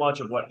 so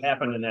much of what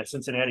happened in that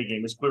Cincinnati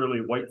game is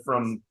clearly wiped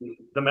from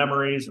the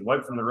memories and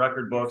wiped from the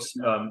record books.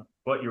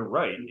 But you're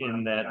right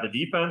in that the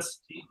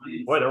defense,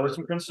 boy, there were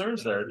some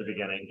concerns there at the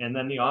beginning. And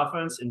then the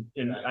offense,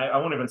 and I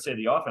won't even say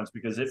the offense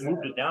because it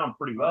moved it down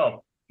pretty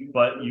well.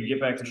 But you get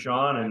back to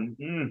Sean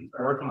and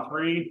 4th and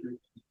 3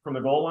 from the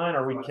goal line.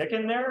 Are we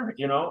kicking there?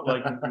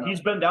 Like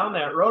he's been down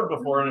that road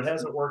before and it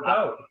hasn't worked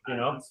out,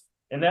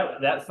 and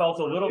that felt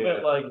a little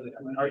bit like,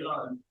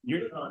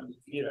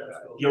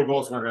 field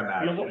goals weren't going to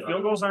matter.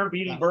 Field goals aren't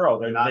beating Burrow.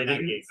 They're not. They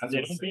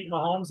don't beat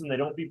Mahomes and they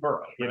don't beat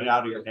Burrow. Get it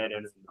out of your head.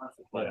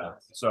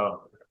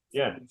 So,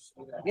 yeah.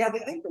 Yeah, I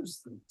think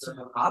there's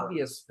some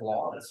obvious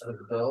flaws with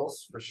the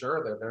Bills for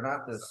sure. They're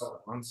not this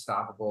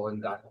unstoppable,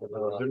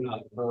 indomitable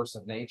force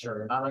of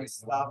nature. Not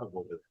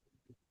unstoppable.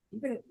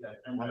 Even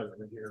One of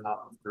the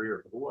top 3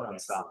 or 4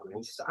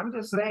 unstoppable. I'm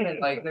just saying,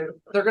 like they're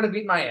going to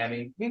beat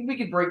Miami. We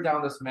could break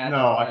down this match.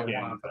 No, I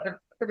can't.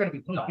 They're going to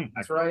be tough.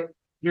 That's right.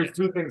 Here's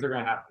 2 things that are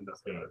going to happen in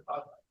this game.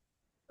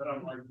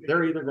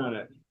 They're either going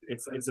to,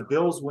 it's a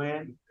Bills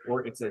win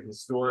or it's a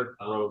historic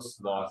gross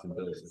loss in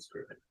Bills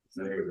history.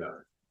 So there you go.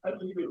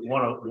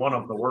 One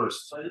of the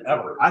worst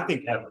ever. I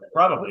think ever.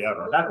 Probably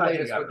ever. That's how you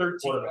Latest got 13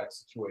 quarterback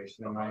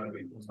situation in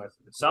Miami.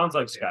 Sounds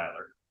like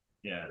Skyler.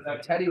 Yeah.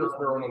 Teddy was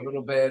throwing a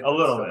little bit. A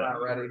little still bit.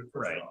 Not ready.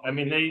 Right. I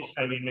mean,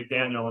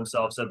 McDaniel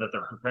himself said that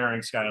they're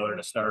preparing Skyler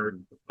to start.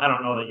 I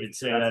don't know that you'd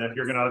say that if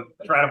you're going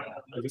to try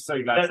to. Just so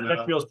you guys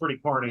That feels pretty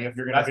corny if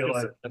you're going to be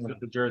like. that's just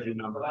the jersey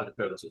number for the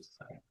coaches.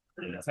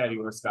 Teddy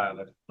or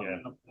Skyler. Yeah.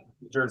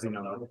 Jersey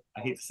number.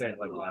 I hate to say it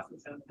like that.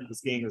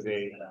 This game is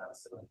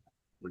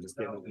we're just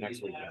getting it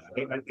next weekend.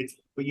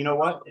 But you know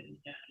what?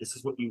 This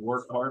is what you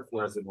work hard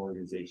for as an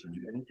organization.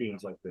 You win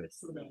games like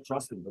this.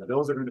 Trust me, the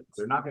Bills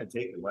they're not going to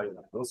take it lightly.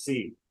 We'll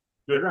see.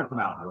 They're going to come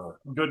out and roll.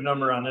 Good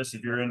number on this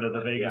if you're into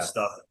the Vegas Yes.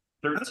 stuff.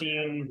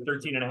 13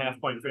 and a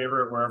half point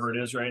favorite, wherever it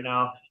is right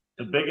now.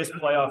 The biggest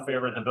playoff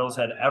favorite the Bills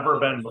had ever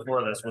been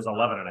before this was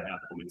 11 and a half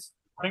points.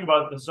 Think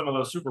about some of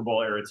those Super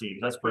Bowl era teams.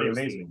 That's pretty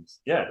amazing.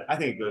 Yeah. I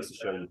think it goes to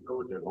show you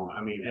what they're going.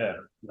 I mean, Yeah.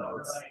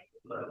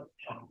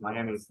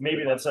 Miami's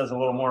Maybe that says a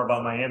little more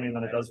about Miami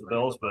than it does the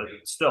Bills, but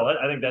still,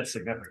 I think that's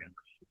significant.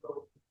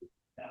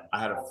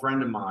 I had a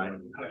friend of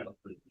mine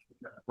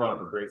brought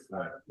up a great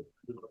point.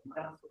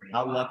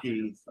 How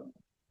lucky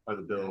are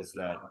the Bills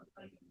that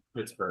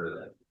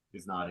Pittsburgh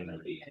is not in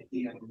it?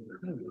 You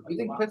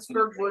think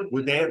Pittsburgh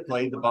Would they have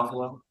played the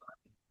Buffalo?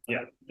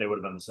 Yeah, they would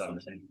have been the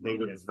 17. They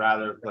would have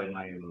rather played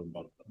Miami than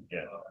Buffalo.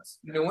 Yeah.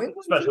 New England,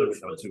 Especially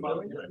with those two.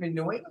 I mean,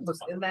 New England was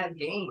in that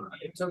game.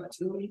 It took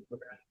 2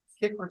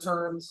 kick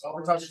returns, all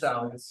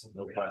touchdowns.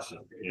 No question.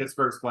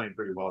 Pittsburgh's playing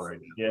pretty well right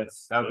now.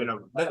 Yes.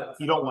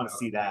 You don't want to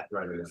see that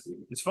right away.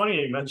 It's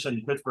funny you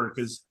mentioned Pittsburgh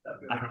because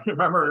I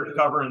remember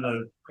covering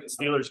the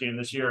Steelers game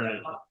this year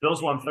and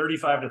Bills won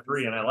 35-3,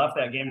 and I left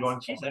that game going,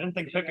 geez, I didn't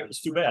think Pickett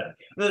was too bad.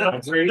 They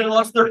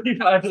lost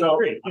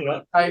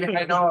 35-3.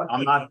 I know.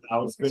 I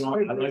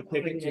like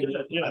Pickett too.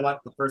 I like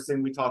the first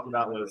thing we talked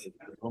about was the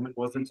moment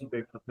wasn't too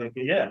big for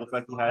Pickett. Yeah. It looked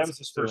like he That had was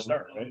his first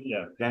start, right?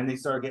 Yeah. Then they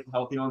started getting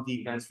healthy on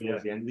defense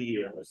towards the end of the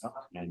year.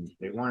 and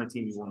they weren't a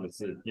team you wanted to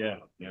see. Yeah.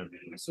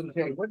 So,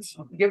 okay,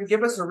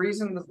 give us a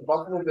reason that the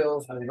Buffalo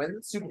Bills will win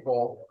the Super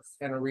Bowl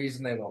and a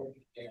reason they won't.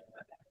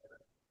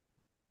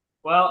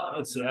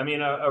 Well, I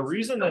mean, a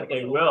reason that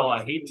they will,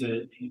 I hate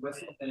to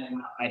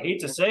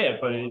say it,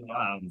 but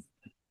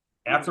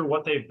after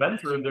what they've been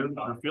through, there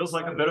feels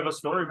like a bit of a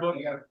storybook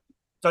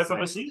type of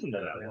a season to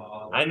them.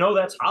 I know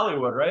that's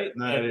Hollywood, right?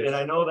 No, And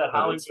I know that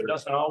Hollywood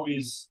doesn't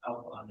always,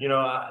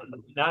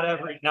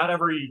 not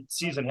every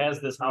season has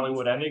this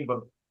Hollywood ending,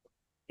 but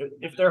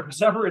if there's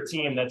ever a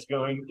team that's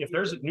going, if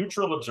there's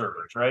neutral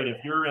observers, right?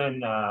 If you're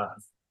in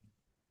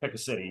pick a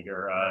city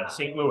or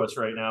St. Louis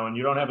right now, and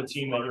you don't have a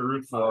team that you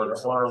root for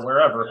or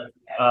wherever,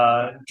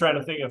 trying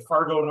to think of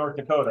Fargo, North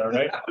Dakota,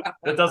 right?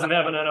 That doesn't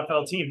have an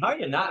NFL team. How are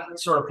you not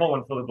sort of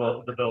pulling for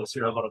the Bills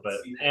here a little bit?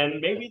 And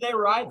maybe they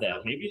ride that.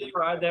 Maybe they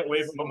ride that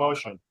wave of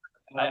emotion.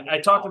 I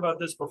talked about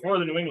this before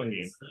the New England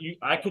game.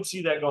 I could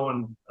see that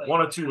going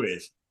one of two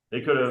ways. They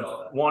could have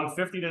won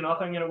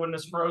 50-0 and it wouldn't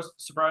have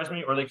surprised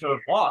me, or they could have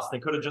lost. They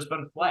could have just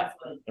been flat,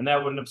 and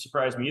that wouldn't have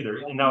surprised me either.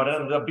 And now it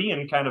ended up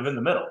being kind of in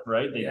the middle,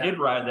 right? They did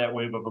ride that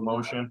wave of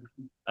emotion,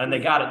 and they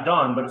got it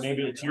done. But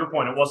maybe to your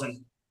point, it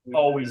wasn't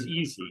always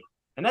easy.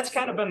 And that's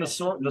kind of been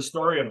the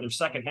story of their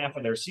second half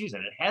of their season.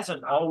 It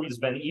hasn't always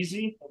been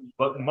easy,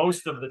 but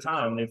most of the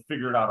time they've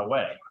figured out a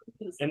way.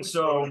 And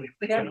so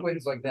they had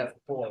wins like that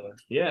before.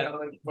 Yeah,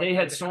 they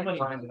had so many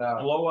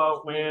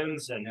blowout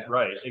wins, and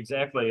right,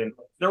 exactly. And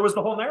there was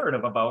the whole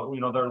narrative about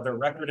their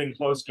record in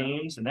close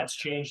games, and that's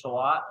changed a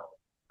lot.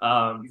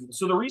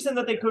 So the reason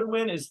that they could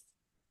win is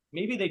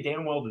maybe they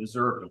damn well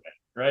deserve to win,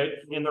 right?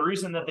 And the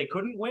reason that they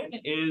couldn't win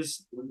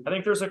is I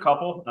think there's a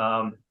couple.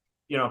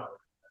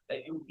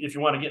 If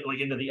you want to get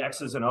into the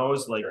X's and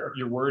O's,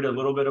 you're worried a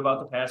little bit about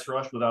the pass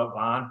rush without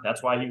Vaughn.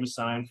 That's why he was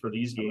signed for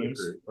these games.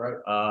 Right.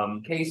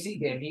 KC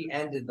game, he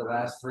ended the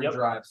last three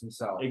drives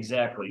himself.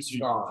 Exactly.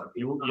 So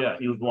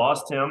you've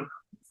lost him.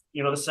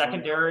 The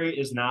secondary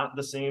is not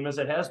the same as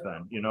it has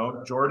been.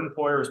 Jordan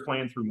Poyer is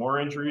playing through more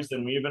injuries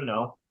than we even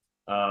know.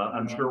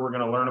 I'm sure we're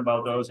going to learn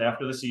about those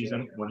after the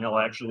season when he'll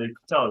actually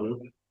tell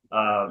you.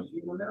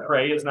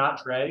 Trey is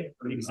not Trey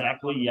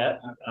exactly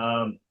yet.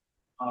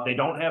 They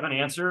don't have an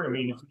answer. I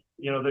mean,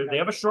 they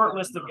have a short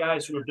list of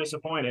guys who have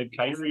disappointed.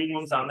 Kyrie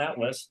England's on that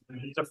list.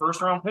 He's a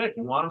first-round pick.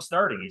 You want him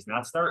starting. He's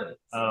not starting.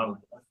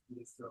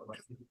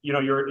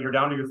 You're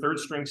down to your third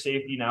string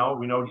safety now.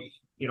 We know,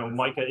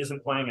 Micah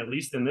isn't playing at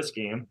least in this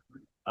game.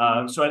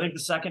 So I think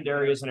the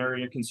secondary is an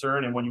area of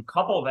concern. And when you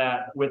couple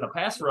that with a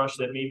pass rush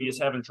that maybe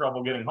is having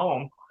trouble getting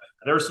home,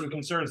 there's some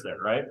concerns there,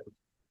 right?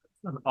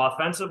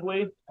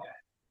 Offensively,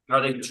 are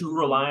they too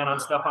reliant on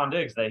Stephon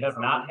Diggs? They have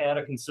not had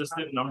a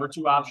consistent number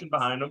 2 option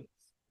behind him.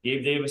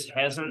 Gabe Davis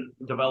hasn't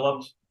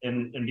developed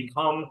and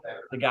become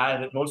the guy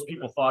that most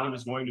people thought he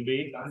was going to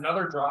be.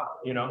 Another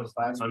drop,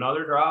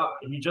 another drop.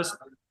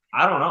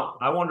 I don't know.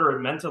 I wonder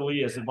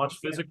mentally as much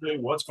physically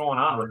what's going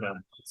on with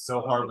them. It's so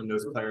hard when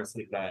those players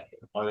hit that.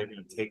 Are they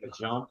going to take a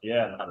jump?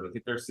 Yeah. How do they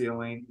hit their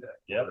ceiling?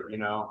 Yep.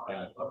 We're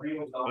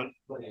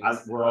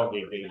all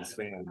Gabe Davis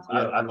fans.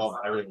 I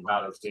love everything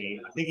about his game.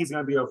 I think he's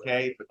going to be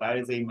okay, but that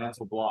is a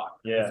mental block.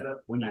 Yeah.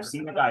 When you've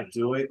seen the guy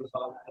do it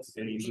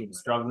and you see him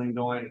struggling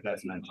doing it,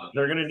 that's mental.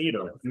 They're going to need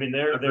him. I mean,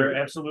 they're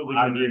absolutely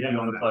going to need him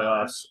in the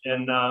playoffs.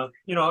 And,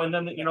 and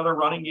then, their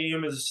running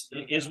game is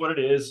what it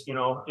is.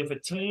 If a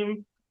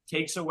team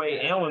takes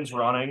away Allen's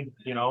running,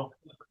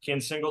 can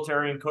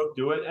Singletary and Cook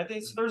do it? I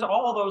think there's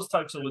all those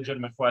types of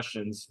legitimate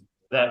questions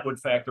that would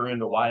factor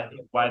into why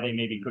they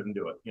maybe couldn't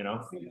do it,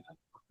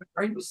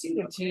 Are you seeing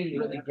the team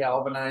really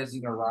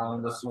galvanizing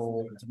around this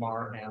whole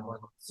Damar Hamlin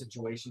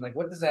situation?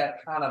 What does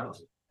that kind of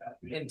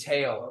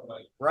entail,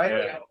 right?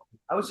 Yeah.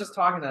 I was just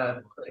talking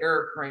to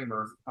Eric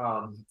Kramer,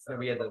 and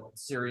we had the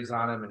series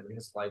on him and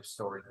his life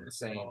story,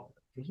 saying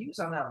he was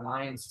on that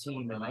Lions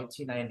team in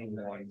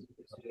 1991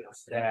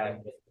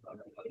 that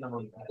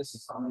this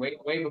is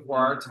way before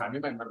our time. You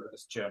might remember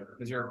this, Jim,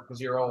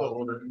 because you're all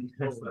older.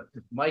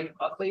 Mike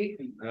Utley.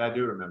 I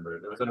do remember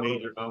it. It was a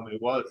major moment.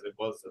 It was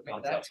a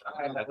thumbs up.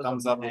 That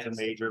thumbs up was a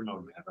major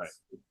moment. Right.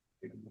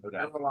 No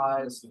doubt.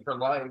 Analyzed for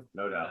life.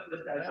 No doubt.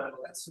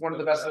 That's one of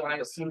the best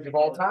Lions teams of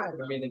all time.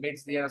 I mean, they made it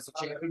to the NFC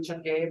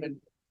Championship game, and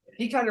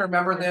he kind of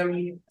remembered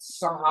them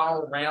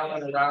somehow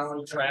railing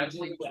around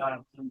tragedy.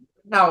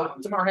 Now,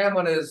 Damar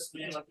Hamlin who knows,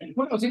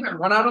 he might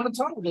run out of the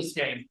tunnel this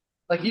game.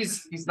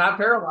 He's not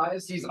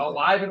paralyzed. He's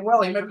alive and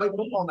well. He might play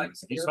football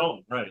next year. He's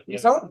home, right?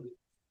 He's home.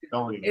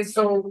 Don't even. And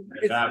so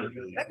That could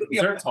be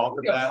is there a talk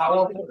of that?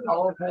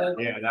 powerful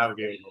Yeah, that would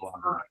get a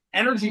lot.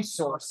 energy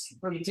source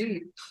for the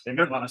team. They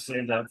might want to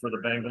save that for the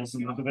Bengals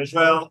in the division.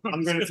 Well,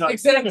 I'm going to tell you.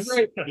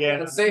 Exactly.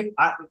 Yeah. Save.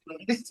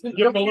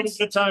 Give them a little bit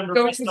of time to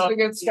Don't rest use up. it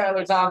against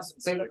Skylar Thompson.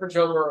 Save it for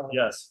Joe Burrow.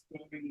 Yes.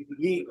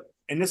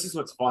 And this is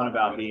what's fun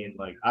about being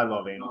I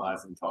love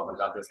analyzing and talking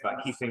about this, but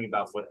I keep thinking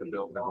about what the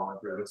Bills are going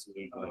through this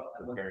week,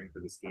 preparing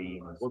for this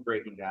game. We're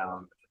breaking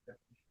down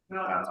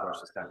pass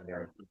versus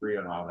secondary, agree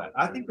on all that.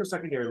 I think their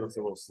secondary looks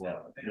a little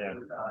slow. Yeah,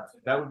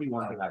 that would be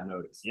one thing I've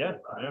noticed. Yeah.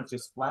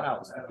 Just flat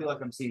out. I feel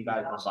like I'm seeing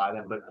guys run by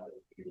them, but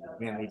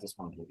man, they just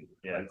want to be.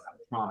 Yeah. I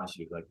promise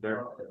you, like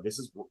this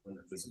is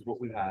what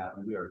we have.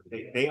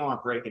 They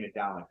aren't breaking it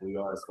down like we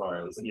are as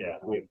far as we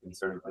have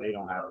concerns. They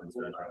don't have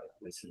concerns.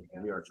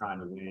 We are trying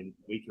to win.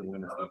 We can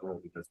win as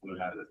people because we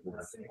have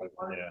this.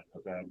 Yeah.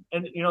 Okay.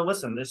 And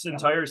listen, this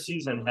entire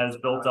season has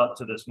built up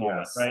to this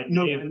moment, right?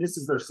 No, and this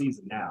is their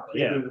season now.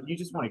 Yeah. You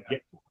just want to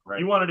get right.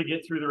 You wanted to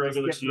get through the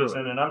regular Just get through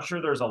season, and I'm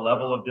sure there's a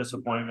level of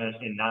disappointment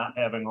in not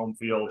having home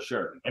field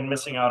Sure. and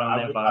missing out on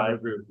that I would bye.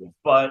 agree with you.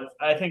 But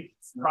I think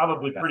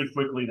probably pretty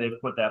quickly they've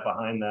put that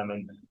behind them,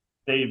 and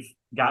they've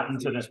gotten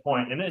to this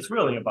point, and it's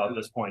really about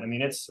this point. I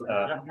mean, it's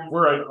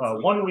we're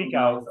 1 week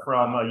out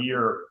from a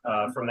year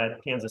from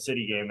that Kansas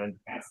City game, and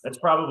it's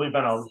probably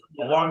been a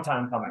long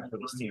time coming for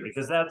this team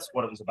because that's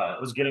what it was about.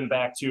 It was getting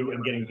back to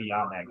and getting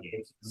beyond that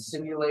game.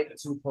 Simulate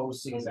 2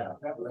 postseason.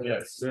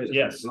 Yes.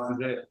 This is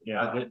it.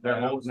 Yeah,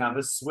 they're holding now.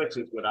 This switch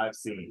is what I've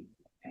seen.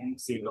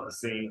 See what the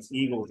Saints,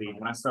 Eagles, even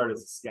when I started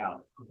as a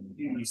scout,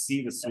 you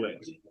see the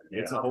switch.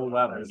 It's a whole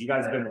level. You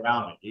guys have been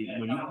around it.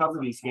 When you cover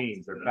these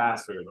games, they're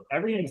faster.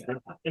 Everything's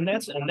different. And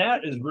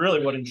that is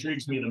really what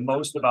intrigues me the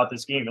most about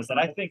this game is that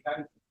I think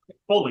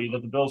fully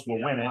that the Bills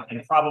will win it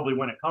and probably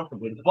win it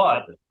comfortably.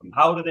 But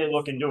how do they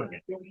look in doing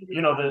it?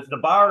 You know, the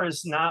bar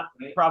is not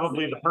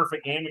probably the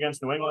perfect game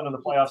against New England in the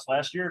playoffs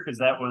last year because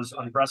that was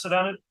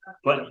unprecedented.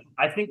 But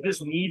I think this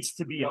needs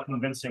to be a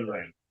convincing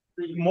win.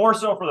 More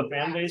so for the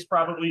fan base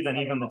probably than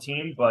even the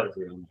team, but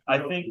I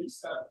think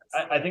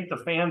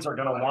the fans are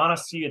going to want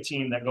to see a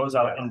team that goes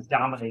out and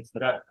dominates the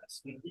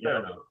Dolphins.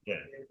 Yeah.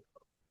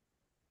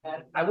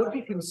 And I would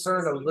be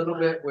concerned a little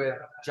bit with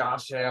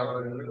Josh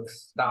Allen's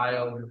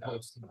style in the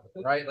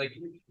postseason, right? Like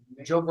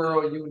Joe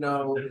Burrow,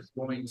 is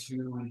going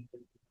to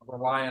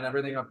rely on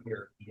everything up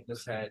here in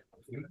his head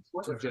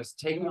to just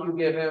take what you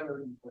give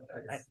him.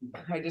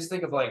 I just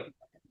think of like,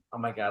 oh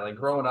my God, like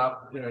growing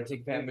up, I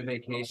take family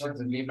vacations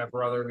and me and my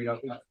brother,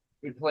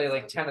 we'd play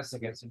like tennis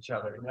against each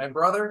other. And my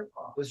brother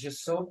was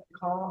just so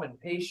calm and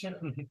patient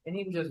and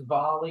he would just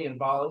volley and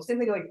volley. Same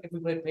thing like if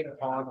we played ping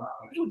pong,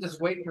 he would just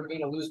wait for me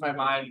to lose my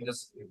mind and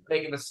just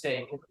make a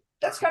mistake.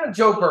 That's kind of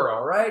Joe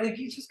Burrow, right? If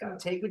he's just gonna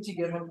take what you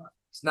give him,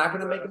 he's not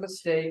gonna make a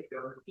mistake.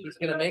 He's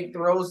gonna make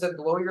throws that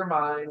blow your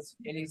minds,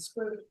 and he's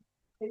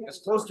as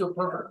close to a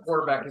perfect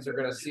quarterback as you're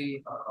going to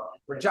see.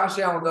 Where Josh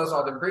Allen does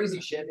all the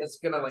crazy shit, it's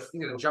going to he's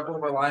going to jump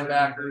over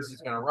linebackers,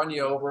 he's going to run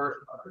you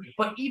over.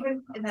 But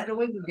even in that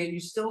New England game, you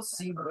still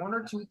see 1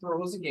 or 2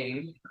 throws a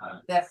game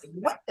that,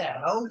 what the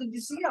hell did you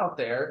see out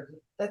there?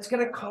 That's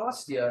going to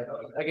cost you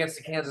against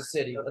the Kansas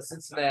City, the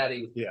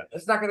Cincinnati. Yeah.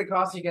 It's not going to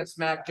cost you against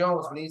Mac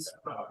Jones when he's,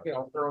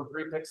 throwing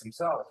 3 picks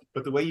himself.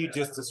 But the way you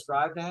just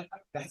described that,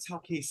 that's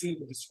how KC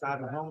would describe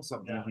home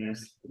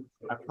sometimes.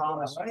 I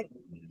promise you,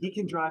 he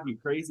can drive you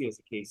crazy as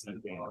a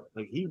KC fan.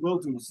 Like he will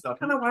do stuff.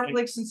 I don't know why I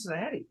like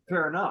Cincinnati.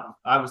 Fair enough.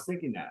 I was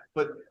thinking that,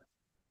 but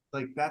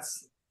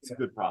it's a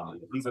good problem.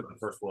 These are the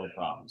first world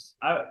problems.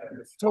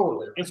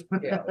 Totally. It's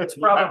It's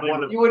probably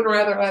You wouldn't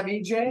rather have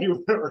EJ?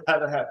 You would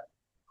rather have.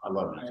 I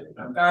love it.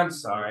 I'm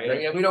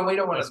sorry. Yeah, we don't want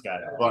to. This guy.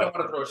 We don't want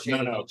to throw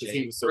shade. No, at because EJ.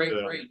 he was so Great,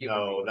 good. great human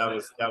No,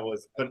 being. that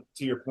was. But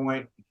to your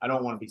point, I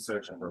don't want to be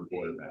searching for a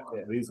quarterback.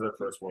 These are the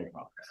first world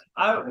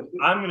problems.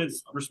 I'm going to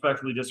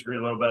respectfully disagree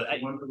a little bit.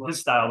 His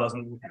style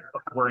doesn't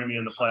worry me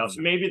in the playoffs.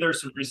 Maybe there's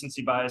some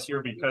recency bias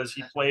here because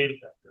he played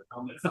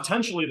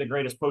potentially the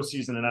greatest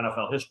postseason in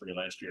NFL history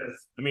last year.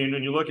 I mean,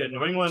 when you look at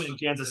New England and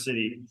Kansas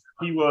City,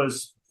 he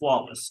was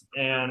flawless.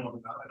 And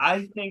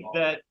I think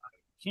that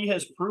he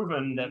has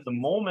proven that the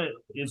moment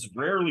is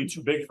rarely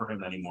too big for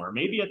him anymore.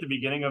 Maybe at the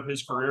beginning of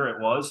his career it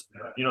was,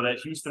 that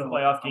Houston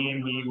playoff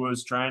game, he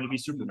was trying to be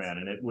Superman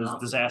and it was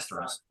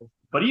disastrous.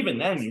 But even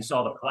then you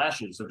saw the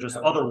flashes of just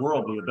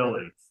otherworldly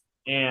ability.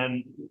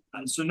 And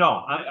so,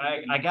 no,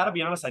 I got to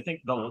be honest. I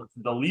think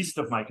the least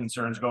of my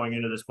concerns going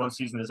into this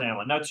postseason is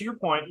Allen. Now, to your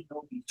point,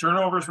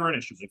 turnovers were an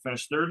issue. They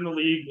finished 3rd in the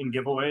league in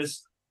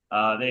giveaways.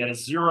 They had a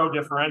 0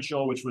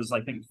 differential, which was, I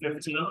think,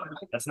 15.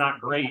 That's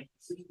not great.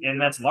 And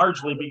that's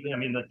largely,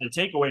 the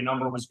takeaway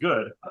number was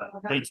good.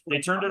 They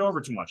turned it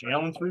over too much.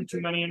 Allen threw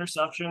too many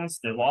interceptions.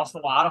 They lost a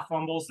lot of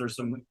fumbles. There's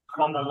some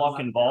fumble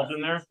luck involved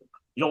in there.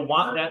 You'll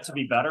want that to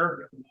be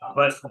better.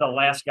 But the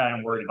last guy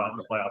I'm worried about in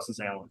the playoffs is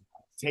Allen.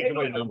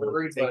 Takeaway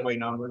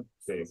number.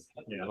 Big.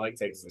 I like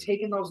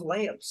taking those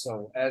layups.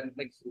 So, and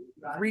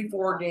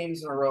 3-4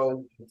 games in a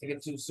row to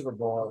get to the Super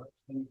Bowl,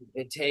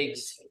 it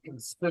takes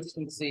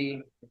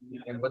consistency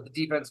and what the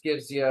defense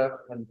gives you.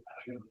 And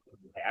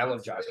I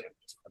love Josh Allen.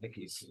 I think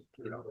he's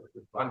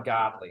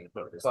ungodly.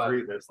 There's But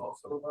 3. There's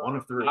 1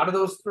 of 3. out of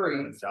those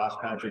 3, Josh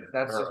Patrick.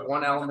 that's just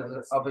one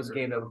element of his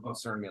game that would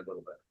concern me a little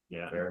bit.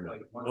 Yeah. Fair enough.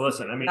 Well,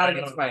 listen, Not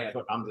against my head.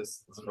 I'm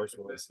just it's the first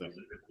one listening.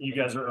 you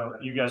guys are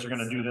going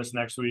to do this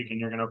next week, and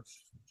you're going to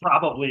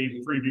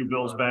probably preview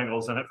Bills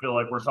Bengals, and I feel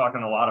like we're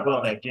talking a lot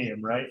about that game,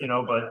 right?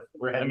 But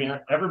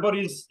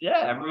everybody's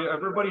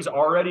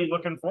already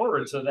looking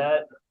forward to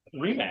that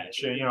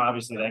rematch.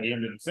 Obviously that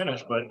game didn't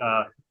finish, but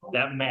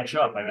that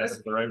matchup, I guess,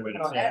 is the right way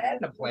to say it.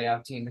 And a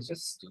playoff team is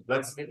just stupid.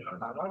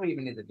 Why do we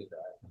even need to do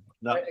that?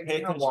 No, I-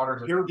 pay attention.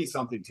 water- Here would be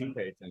something to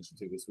pay attention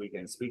to this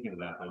weekend, speaking of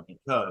that, though,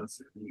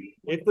 because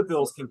if the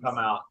Bills can come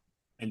out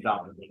and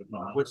dominate,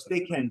 which they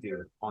can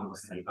do on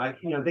this team,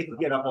 they can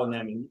get up on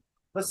them and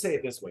let's say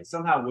it this way,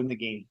 somehow win the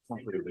game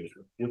comfortably,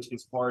 which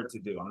is hard to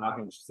do. I'm not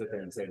going to sit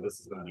there and say this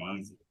is going to be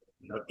easy.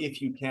 But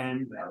if you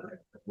can,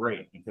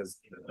 great, because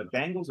the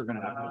Bengals are going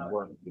to have to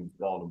work against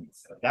Baltimore.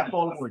 That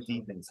Baltimore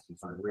defense is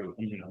great.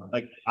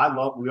 Like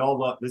we all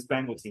love this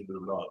Bengals team. We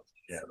love,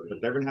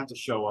 but they're going to have to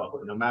show up.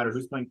 No matter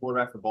who's playing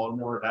quarterback for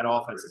Baltimore, that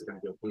offense is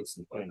going to go prove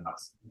some things,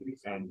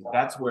 and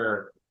that's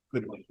where the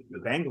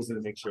Bengals going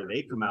to make sure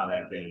they come out of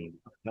that game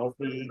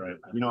healthy. Right.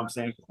 You know what I'm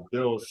saying? The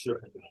Bills should.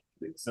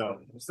 So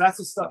that's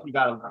the stuff you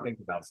got to think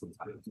about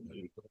sometimes.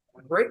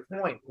 Great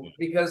point,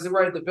 because you're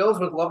right, the Bills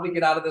would love to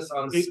get out of this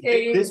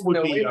unscathed. This would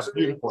no be a injuries.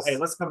 beautiful. Hey,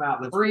 let's come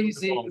out. Let's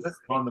Breezy. Let's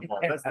run the ball.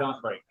 Let's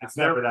not break. It's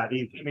never that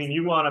easy. I mean,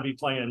 you want to be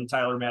playing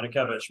Tyler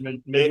Matakevich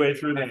midway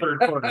through the third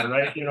quarter,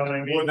 right? You know what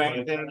I mean? More than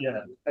anything,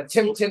 Yeah. A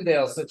Tim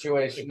Tyndale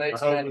situation, hope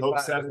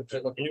 1995.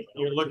 seven.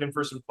 You're looking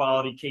for some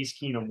quality Case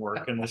Keenum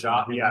work in the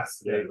Shot. shop.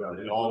 Yes, there you go.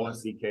 We all want to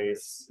see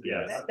Case.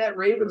 Yes. That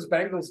Ravens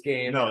Bengals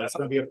game. No, it's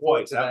going to be a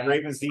fight. That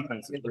Ravens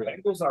defense is The great.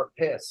 Bengals are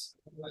pissed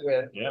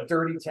with Yeah.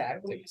 dirty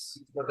tactics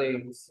that they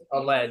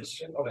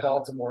allege of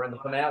Baltimore in the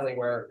finale,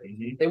 where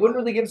Mhm. they wouldn't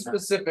really give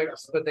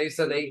specifics, but they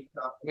said they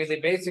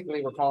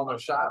basically were calling their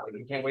shot. Like,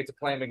 we can't wait to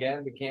play him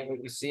again. We can't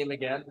wait to see him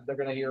again. They're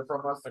going to hear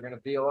from us. They're going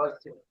to feel us.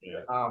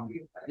 Yeah.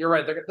 You're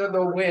right.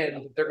 They'll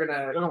win. They're going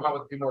to come out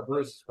with a few more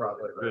bruises,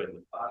 probably.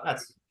 Good.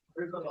 That's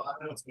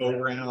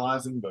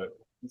overanalyzing, but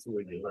that's what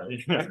we do, right?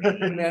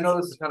 I mean, I know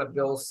this is kind of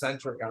Bill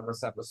centric on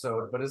this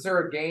episode, but is there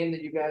a game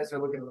that you guys are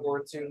looking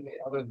forward to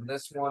other than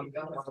this one?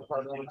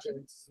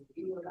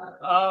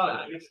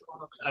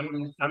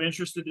 I'm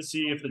interested to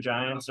see if the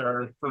Giants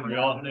are for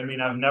real. I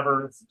mean, I've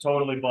never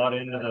totally bought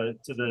into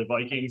the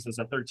Vikings as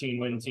a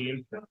 13-win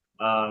team.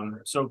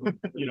 So My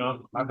We've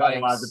got a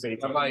lot of Vikes. debate.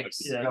 My Vikes.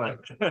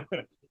 Yeah.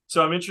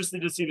 So I'm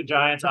interested to see the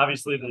Giants.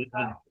 Obviously,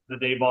 the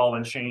Dayball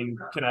and Shane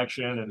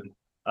connection,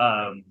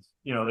 and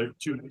they're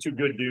two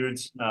good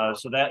dudes.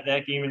 So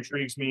that game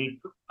intrigues me.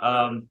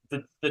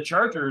 The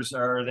Chargers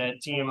are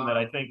that team that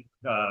I think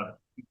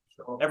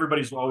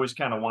everybody's always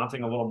kind of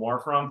wanting a little more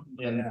from,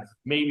 and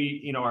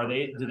maybe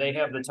do they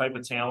have the type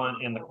of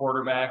talent in the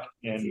quarterback?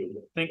 And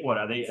think what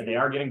are they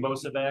are getting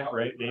Bosa back,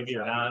 right? Maybe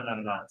or not, I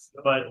don't know.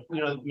 But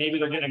maybe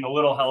they're getting a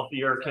little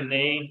healthier. Can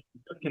they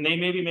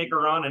maybe make a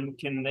run? And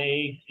can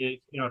they,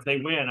 if they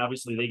win,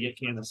 obviously they get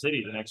Kansas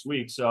City the next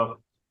week. So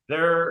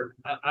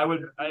I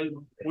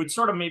would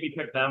sort of maybe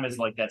pick them as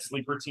like that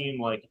sleeper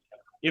team, like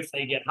if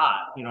they get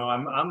hot.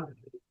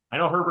 I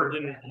know Herbert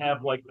didn't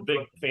have like the big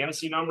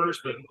fantasy numbers,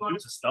 but he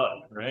was a stud,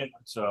 right?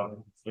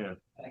 So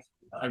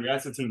I mean,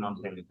 that's the team I'm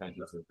paying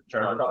attention to.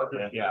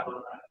 Chargers, Yeah.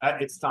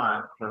 It's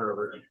time for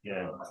Herbert.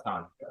 Yeah, it's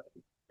time.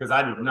 Because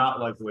I did not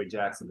like the way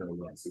Jacksonville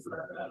went.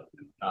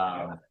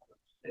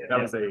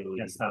 That was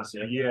Against Tennessee.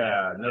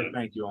 no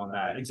thank you on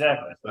that.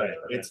 Exactly. But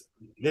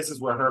this is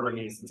where Herbert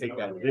needs to take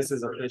that. This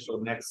is official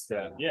next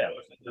step. Yeah.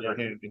 For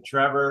him. And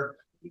Trevor,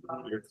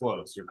 you're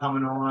close. You're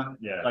coming on.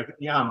 Yeah.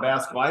 In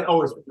basketball, I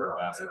always prefer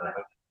basketball.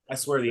 But I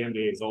swear the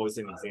NBA is always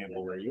an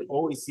example where you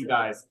always see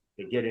guys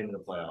that get into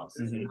the playoffs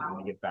and they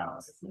get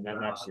bounced, and then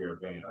next year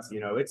advance.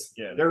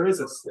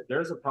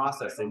 There's a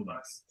process in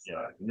this.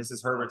 Yeah. And this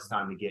is Herbert's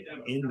time to get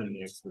in the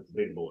mix with the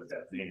big boys.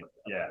 Man,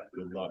 Yeah.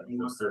 good luck.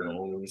 You're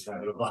always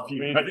trying to love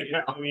you.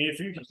 I mean, if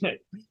you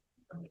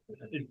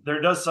there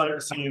does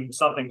seem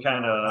something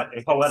kind of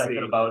poetic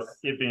about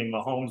it being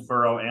Mahomes,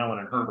 Burrow, Allen,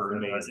 and Herbert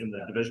in the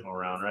divisional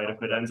round, right?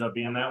 If it ends up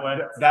being that way.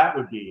 That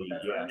would be,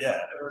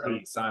 Yeah.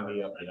 Please sign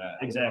me up for that.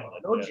 Exactly.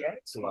 No Yeah.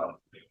 Jags.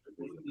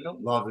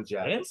 Love the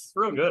Jags. It's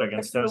real good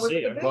against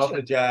Tennessee. Love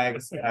the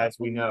Jags, as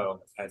we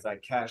know, as I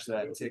cash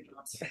that ticket.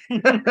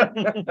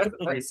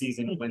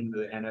 Preseason win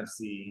the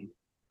NFC.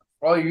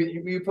 Oh,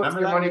 you put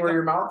Remember your that? money where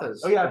your mouth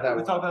is. Oh yeah, That we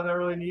one. talked about that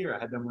earlier in the year. I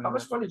had them win. How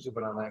much money did you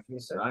put on that? Can you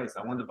say? Nice.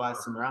 I wanted to buy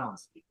some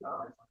rounds.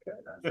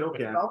 Okay.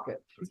 Okay.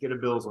 Let's get a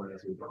Bills one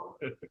this week.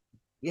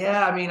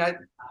 Yeah, I mean, I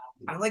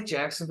like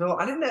Jacksonville.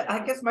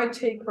 I guess my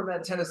take from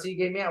that Tennessee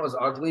game, it was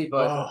ugly,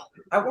 but Oh,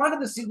 I wanted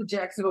to see the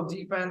Jacksonville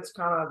defense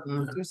kind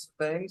of do some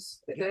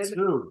things. They did.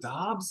 who?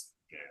 Dobbs?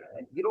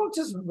 You don't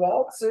just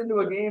waltz into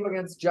a game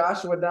against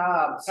Joshua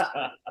Dobbs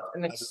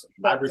and I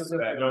expect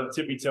respect.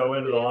 Tippy toe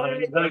into the line.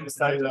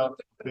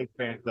 Big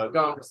fan. Doug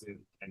Go. Peterson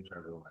and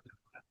Trevor Lawrence.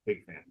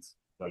 Big fans.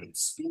 But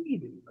it's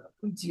speed.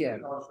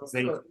 ETN.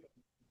 Zay.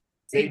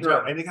 Zay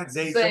Jones. And they got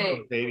Zay Zay.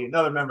 Jones, baby.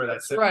 Another member of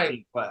that 17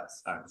 right.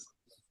 class.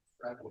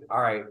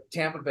 All right,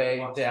 Tampa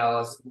Bay,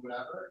 Dallas.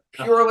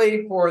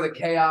 Purely for the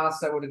chaos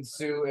that would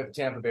ensue if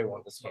Tampa Bay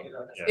won this game.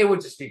 Yeah. It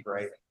would just be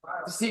great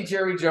to see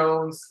Jerry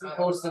Jones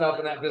posted up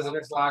in that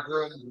visitors locker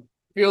room,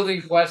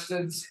 fielding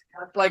questions.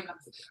 Like,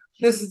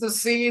 this is the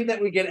scene that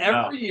we get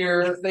every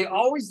year. They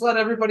always let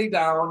everybody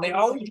down. They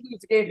always lose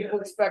the game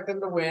people expect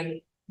them to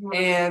win.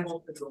 And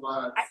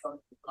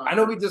I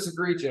know we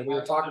disagreed, Jim. We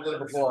were talking about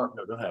it before.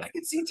 No, go ahead. I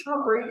can see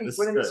Tom Brady This is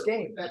winning this good.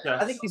 game. Okay.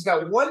 I think he's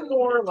got one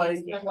more like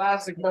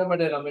classic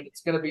moment in him, and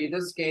it's going to be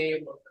this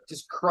game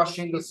just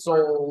crushing the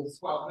souls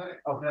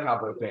of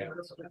Cowboy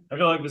fans. I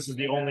feel like this is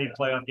the only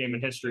playoff game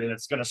in history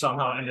that's going to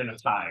somehow end in a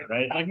tie,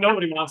 right? Like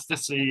nobody wants to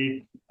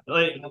see.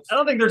 Like I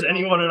don't think there's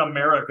anyone in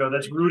America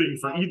that's rooting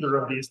for either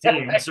of these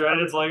teams, right?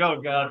 It's like,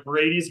 oh god,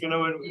 Brady's going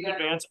to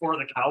advance or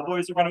the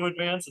Cowboys are going to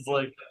advance. It's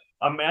like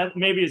I'm mad.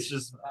 Maybe it's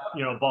just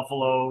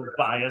Buffalo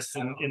bias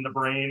in the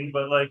brain,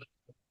 but like.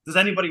 Does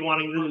anybody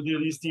want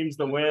these teams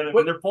to win? I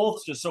mean, they're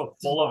both just so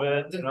full of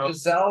it. Did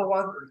Giselle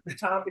want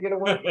Tom to get a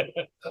win?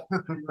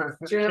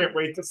 Jim, Can't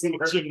wait to see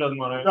her. Jim doesn't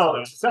want to.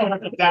 No,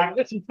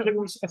 Dak, she put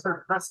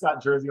her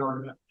Prescott jersey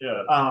on.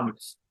 Yeah.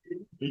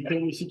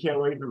 She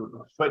can't wait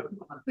for. But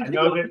I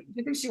know that do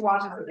you think she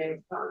watches the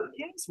game?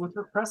 yes, with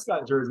her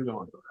Prescott jersey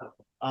on.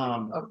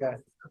 Okay.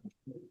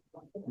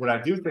 What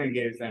I do think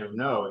is, and I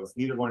know, is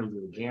neither one of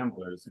you are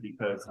gamblers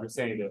because you're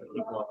saying that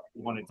people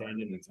wanted to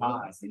end in the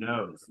tie.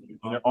 No,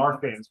 and there are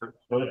fans for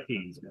both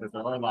teams because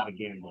there are a lot of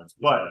gamblers.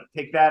 But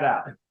take that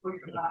out.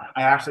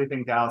 I actually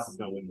think Dallas is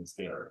going to win this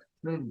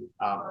game.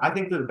 I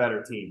think they're the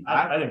better team.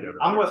 I think they're.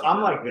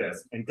 I'm like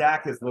this, and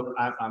Dak has looked.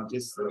 I'm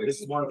just.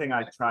 This is one thing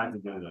I tried to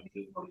do.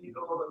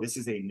 This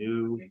is a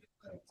new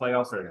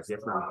playoffs are a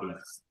different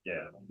beast. Yeah.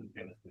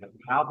 And the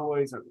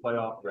Cowboys are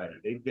playoff ready.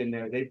 They've been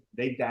there.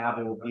 They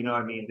dabbled. You know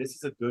what I mean? This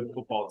is a good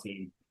football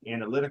team.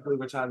 Analytically,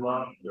 which I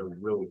love, they're a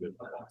really good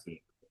football team.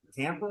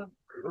 Tampa,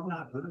 they're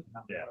not good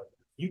enough. Yeah.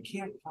 You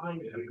can't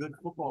find a good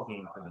football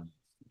game for them.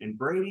 And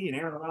Brady and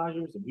Aaron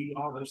Rodgers and we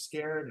all are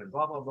scared and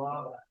blah blah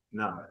blah.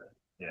 No.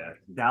 Yeah.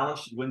 Dallas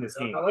should win this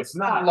game. Let's It's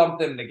not. lump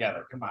them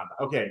together. Come on.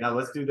 Okay, now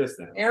let's do this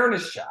then. Aaron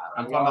is shot.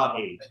 I'm talking about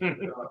age.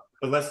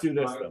 But let's do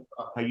this though.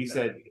 How you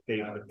said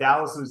if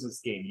Dallas loses this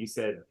game, you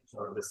said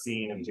the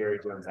scene of Jerry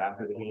Jones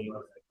after the game.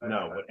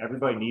 No, what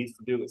everybody needs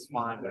to do is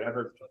find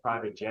whatever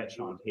private jet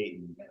Sean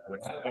Payton,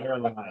 whatever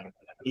airline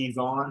he's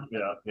on.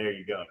 Yeah. There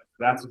you go.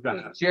 That's what's gonna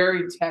happen.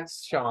 Jerry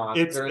texts Sean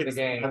during the I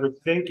game. would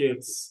think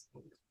it's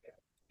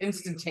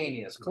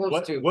Instantaneous. Close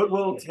what to. what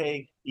will it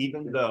take,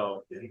 even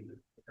though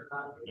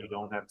you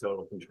don't have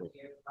total control.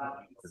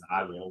 Because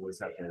I will always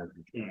have total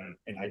control.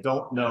 And I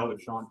don't know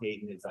if Sean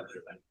Payton is up to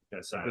that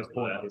at this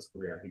point in his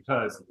career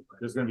because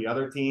there's going to be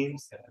other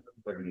teams that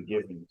are going to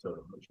give him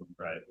total control.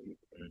 Right.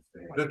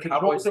 The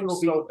control Cowboys thing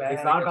look will be, so bad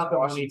it's not against about the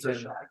money for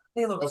Washington. Shaq.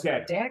 They look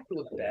Okay. Dak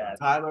looked bad.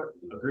 Tyler,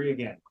 agree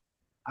again.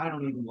 I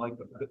don't even like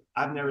them.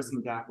 I've never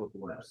seen Dak look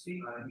worse.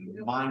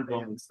 Mind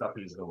blowing stuff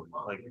he's doing.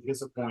 Like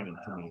disappointing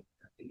to me.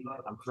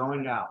 I'm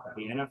throwing out.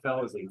 The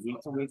NFL is a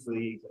week-to-week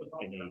league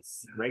and a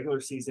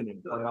regular season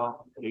and playoff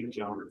big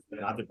jump.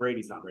 Not that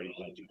Brady's not ready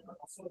to jump.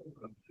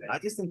 I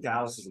just think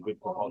Dallas is a good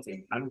football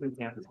team. I don't think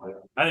Tampa's good.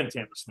 I think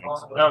Tampa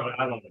stinks. I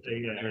love it.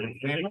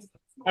 Yeah.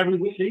 Every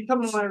week, can you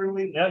come on every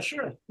week? Yeah,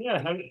 sure.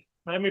 Yeah,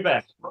 have me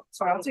back.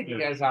 So I'll take you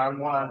guys on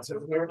one.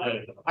 So here,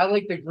 I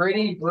like the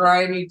gritty,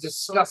 grimy,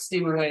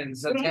 disgusting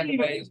wins that Tampa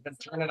Bay has been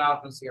turning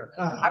out this year.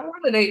 I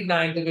want an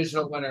 8-9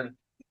 divisional winner.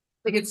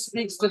 I think it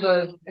speaks to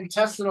the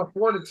intestinal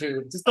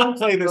fortitude. Just don't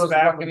play this Those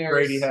back when Buccaneers.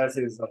 Brady has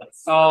his.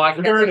 Oh, I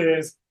can't. Here it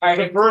is.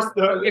 The first,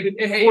 Hey,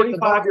 the 45-year-old,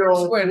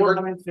 Buccaneers win.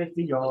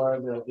 450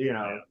 yard, you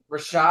know.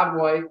 Rashad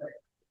White,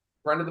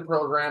 friend of the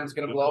program, is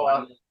going to blow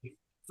up.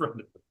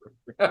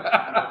 All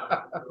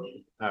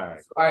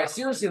right. All right,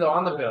 seriously though,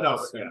 on the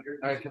Bills. No, yeah.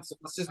 All right,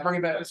 let's just bring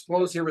it back. Let's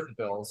close here with the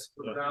Bills.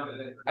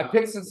 I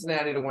picked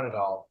Cincinnati to win it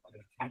all.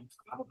 I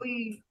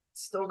probably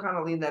still kind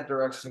of lean that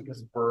direction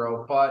because of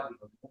Burrow, but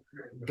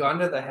gun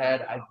to the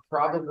head, I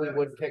probably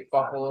would pick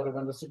Buffalo to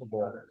win the Super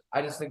Bowl.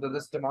 I just think that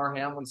this DeMar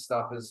Hamlin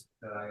stuff is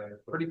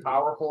pretty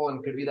powerful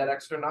and could be that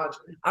extra nudge.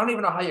 I don't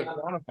even know how you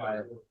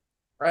quantify it.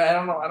 Right? I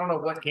don't know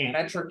what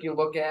metric you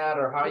look at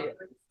or how you.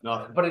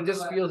 No. But it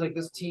just feels like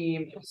this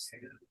team is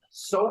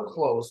so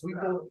close. We've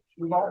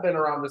all been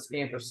around this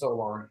game for so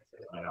long.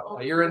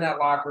 You're in that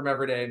locker room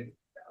every day.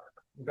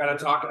 You've got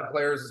to talk to the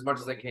players as much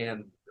as they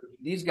can.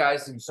 These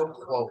guys seem so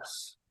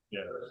close.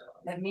 Yeah.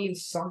 That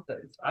means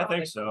something. I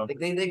think so. Like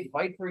they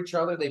fight for each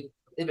other. They've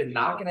been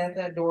knocking at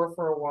that door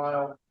for a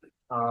while.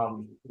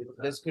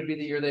 This could be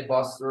the year they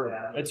bust through.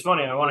 It's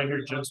funny. I want to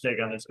hear Jim's take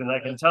on this because I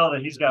can tell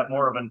that he's got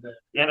more of an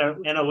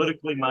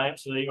analytically minded,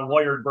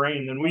 wired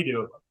brain than we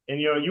do. And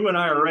you and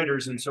I are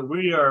writers, and so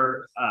we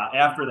are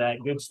after that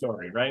good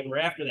story, right? We're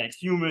after that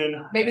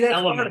human Maybe that's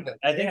element. part of it.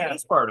 I think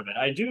that's part of it.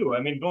 I do. I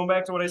mean, going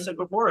back to what I said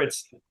before,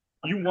 it's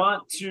you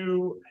want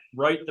to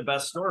write the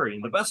best story,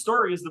 and the best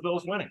story is the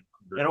Bills winning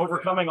and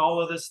overcoming all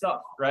of this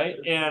stuff, right?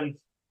 And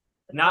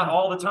not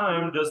all the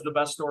time does the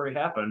best story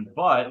happen,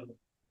 but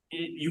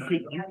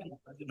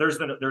there's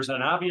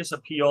an obvious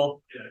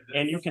appeal,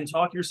 and you can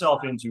talk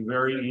yourself into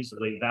very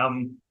easily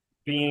them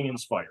being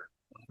inspired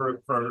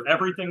for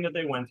everything that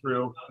they went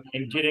through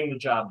and getting the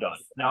job done.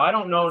 Now, I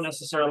don't know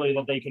necessarily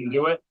that they can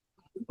do it,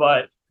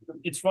 but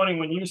it's funny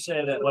when you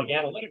say that, like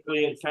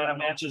analytically, it kind of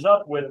matches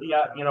up with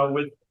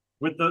the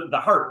with the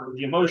heart,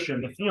 the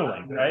emotion, the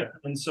feeling, right?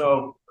 And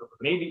so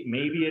maybe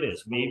it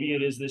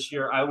is this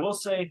year. I will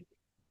say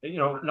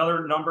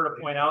another number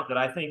to point out that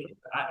I think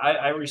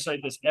I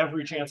recite this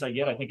every chance I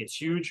get. I think it's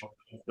huge.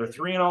 They're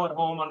 3-0 at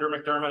home under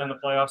McDermott in the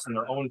playoffs, and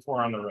they're 0-4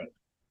 on the road.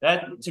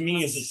 That to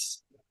me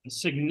is a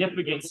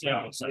significant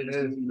sample size,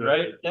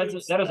 right? That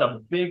is a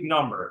big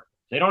number.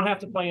 They don't have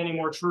to play any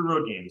more true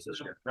road games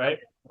this year, right?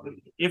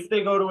 If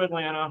they go to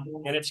Atlanta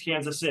and it's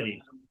Kansas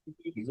City,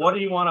 what do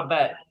you want to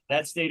bet?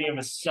 That stadium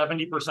is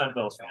 70%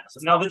 Bills fans.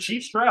 Now the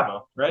Chiefs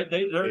travel, right?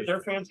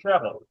 Their fans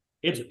travel.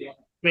 It's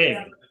big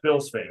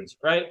Bills fans,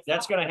 right?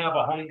 That's going to have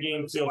a home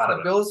game feel. A lot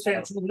of Bills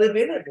fans who live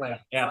in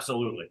Atlanta.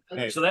 Absolutely.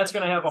 So that's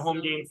going to have a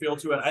home game feel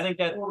to it. I think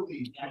that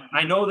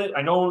I know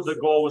the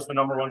goal was the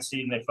number 1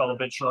 seed and they fell a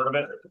bit short of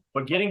it,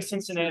 but getting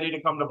Cincinnati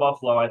to come to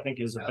Buffalo, I think,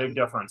 is a big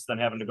difference than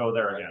having to go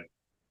there again.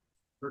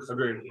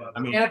 Agreed. I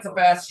mean, And it's a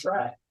fast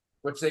track,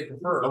 which they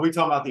prefer. are we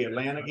talking about the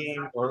Atlanta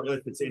game, or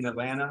if it's in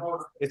Atlanta?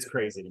 It's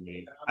crazy to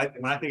me.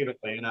 When I think of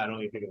Atlanta, I don't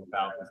even think of the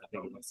Falcons. I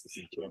think of the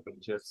SEC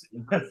championships.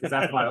 Because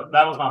that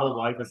was my whole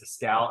life as a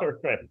scout.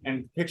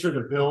 And picture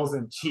the Bills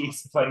and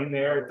Chiefs playing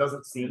there. It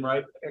doesn't seem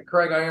right. And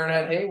Craig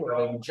Ironhead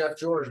Hayward and Jeff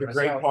George. The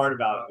great part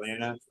about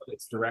Atlanta,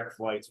 it's direct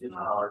flights, which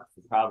are hard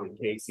for probably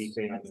KC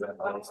fans and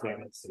Bills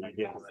fans. So you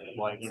get the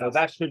flight. So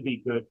that should be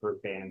good for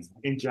fans.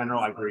 In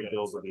general, I agree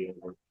Bills will be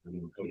able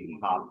to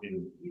pop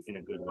in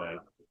a good way.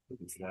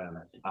 It's them.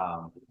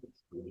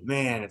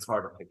 Man, it's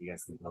hard to pick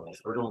against the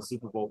Bills. We're doing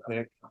Super Bowl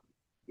pick.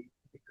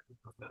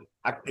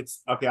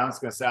 It's okay. I'm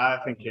just gonna say I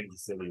think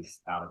Kansas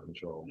City's out of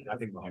control. I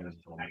think Mahomes is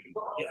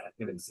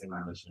in an insane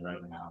mission right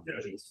now.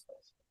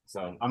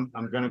 So I'm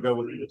gonna go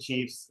with the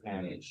Chiefs,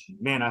 and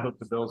man, I hope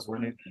the Bills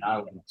win it.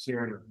 I'll be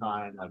cheering and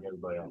crying like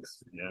everybody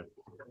else. Yeah.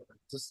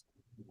 Just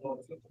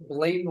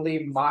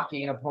blatantly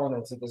mocking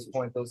opponents at this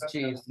point, those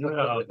Chiefs.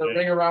 Oh, The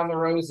ring around the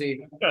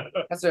rosy.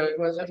 That's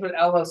what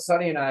Ella,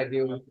 Sonny, and I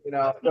do. We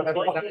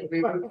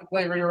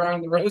play ring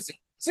around the rosy.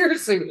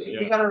 Seriously,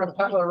 we got a ring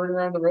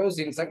around the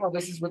rosy. And it's like, oh,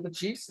 this is what the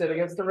Chiefs did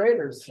against the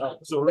Raiders.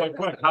 So real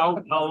quick, how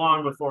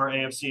long before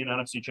AFC and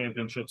NFC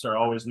championships are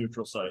always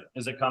neutral site?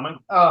 Is it coming?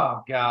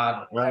 Oh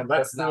God. Well,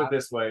 let's do it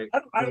this way.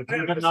 I They'll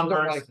do the don't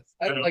numbers. like this.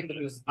 I don't like the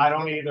news. I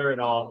don't either at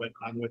all, but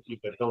I'm with you.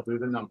 But they'll do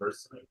the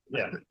numbers.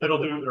 Yeah,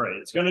 it'll do right.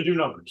 It's going to do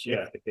numbers.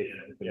 Yeah, If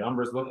the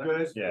numbers look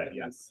good. Yeah.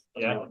 Yes.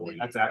 Yeah.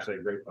 That's actually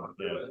a great point.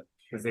 Yeah.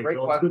 Because they Great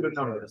will question. do the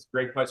numbers.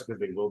 Great question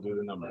because they will do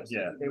the numbers.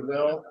 Yeah, They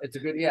will. It's a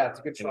good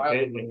trial.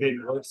 If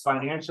it works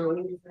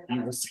financially,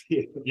 you will see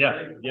it.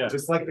 yeah.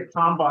 Just like the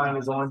combine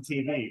is on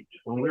TV.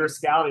 When we were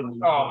scouting,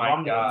 Oh my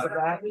alumni God. of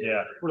that,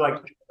 Yeah, we're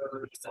like,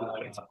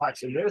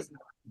 watching this.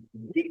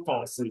 We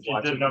fall asleep it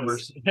watching did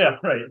numbers. Yeah,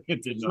 right.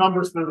 It did this. numbers.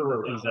 Numbers through the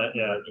roof. Is that,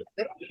 yeah.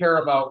 They don't care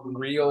about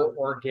real,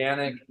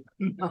 organic,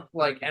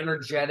 like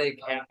energetic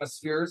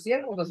atmospheres. The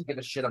NFL doesn't give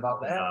a shit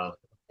about that.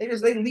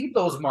 They leave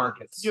those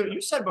markets. You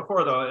said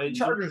before though, The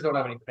Chargers don't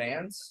have any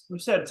fans. you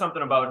said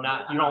something about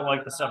you don't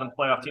like the 7th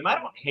playoff team. I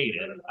don't hate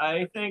it.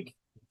 I think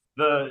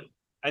the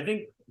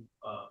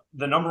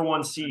number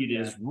 1 seed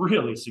is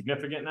really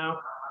significant now.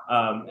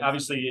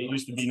 Obviously it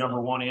used to be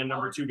number 1 and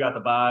number 2 got the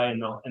bye in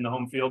the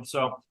home field.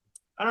 So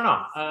I don't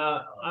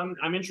know.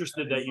 I'm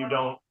interested that you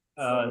don't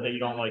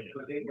like it.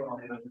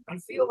 I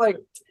feel like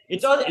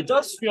It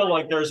does feel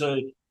like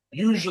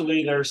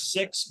usually there's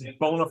 6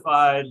 bona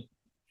fide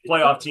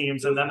playoff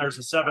teams, and then there's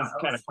a 7th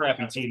kind of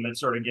crappy team that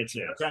sort of gets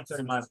in.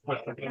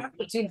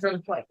 the team for the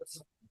playoffs.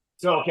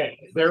 So, okay,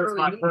 there's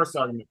my first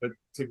argument, but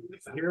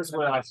here's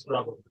where I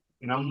struggle.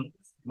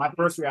 My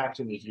first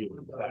reaction is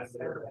you.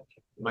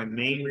 My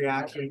main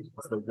reaction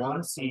is the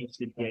 1 seed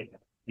should get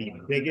the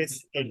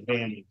biggest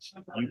advantage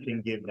you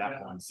can give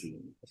that 1 seed.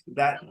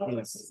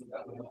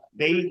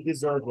 They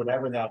deserve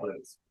whatever that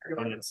is.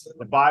 And it's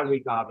the bye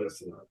week,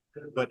 obviously.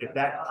 But if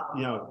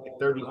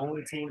they're the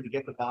only team to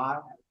get the bye,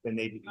 then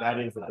that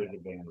is a big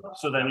advantage.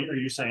 So then are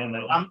you saying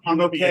that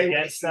I'm okay with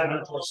against the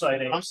neutral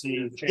site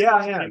AFC? Yeah,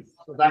 I am.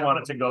 So I want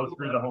it to go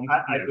through the home.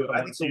 I do.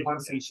 I think the 1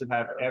 seed should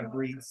have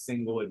every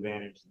single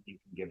advantage that you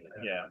can give them.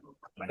 Yeah.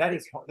 That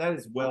is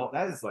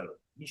like,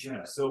 you should be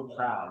so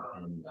proud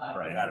and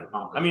that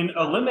accomplishment. I mean,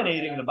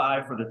 eliminating the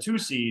bye for the 2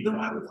 seed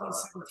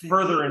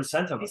further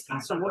incentive. It's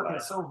been working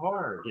so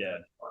hard. Yeah.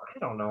 I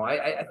don't know.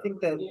 I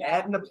think that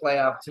adding a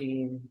playoff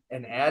team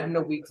and adding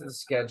a week to the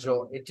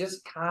schedule, it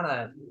just kind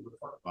of.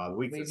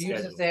 We've used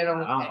this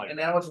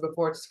analogy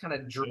before. It just kind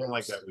of I drills. don't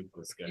like that week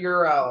to schedule.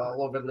 You're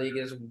all over the league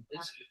is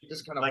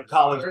just kind of Like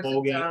college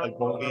bowl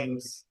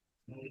games,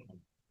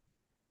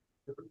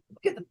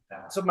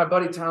 So my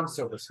buddy Tom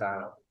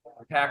Silverstein,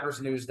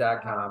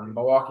 PackersNews.com,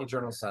 Milwaukee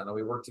Journal Sentinel.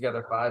 We worked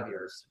together 5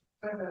 years.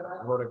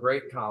 Wrote a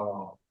great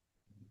column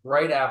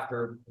right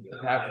after the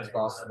Packers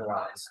lost to the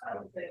Lions.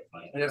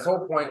 And his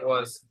whole point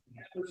was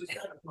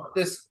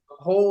this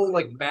whole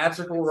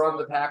magical run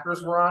the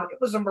Packers were on, it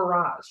was a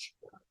mirage.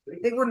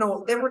 They were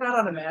not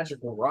on a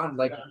magical run.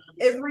 Like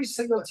every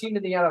single team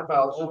in the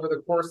NFL over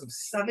the course of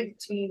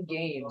 17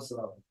 games,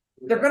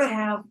 they're gonna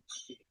have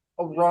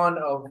a run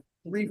of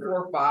 3,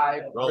 4,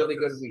 5 really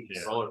good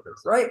weeks.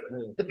 Right?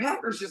 The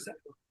Packers just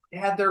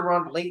had their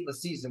run late in the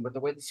season, but the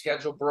way the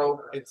schedule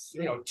broke,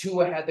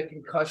 Tua had the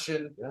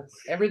concussion.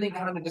 Everything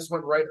kind of just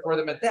went right for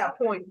them. At that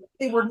point,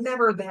 they were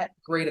never that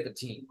great of a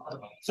team.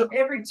 So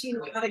every team,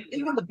 kind of,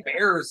 even the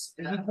Bears,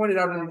 and he pointed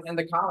out in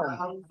the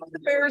column, the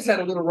Bears had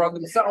a little run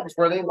themselves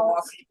where they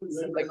lost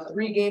like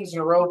 3 games in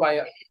a row by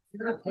a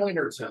point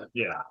or two.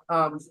 Yeah.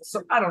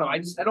 So I don't know. I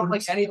don't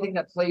like anything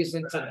that plays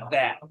into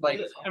that.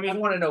 Like, I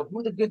want to know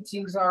who the good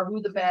teams are,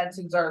 who the bad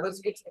teams are.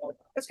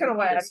 That's kind of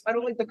why I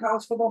don't like the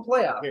college football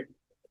playoff.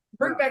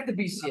 Bring back the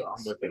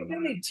BCS. We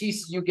don't need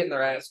TCU getting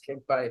their ass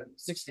kicked by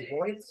 60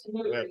 points.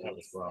 That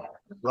was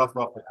rough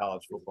for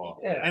college football.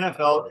 Yeah.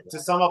 NFL, to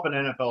sum up an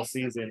NFL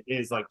season,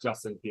 is like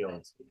Justin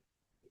Fields.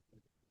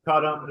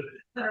 Cut him.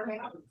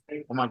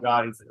 Oh my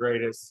God, he's the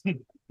greatest.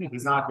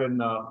 He's not good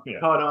enough. Yeah.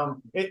 Cut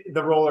him.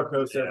 The roller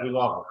coaster. Yeah. We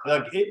love him.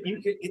 Like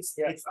it's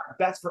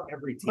that's for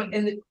every team.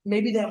 And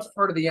maybe that's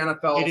part of the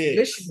NFL It is.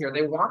 mission here.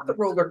 They want the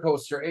roller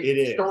coaster. It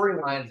is.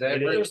 Storylines.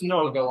 There's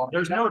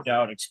no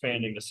doubt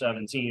expanding to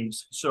 7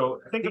 teams.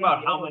 So think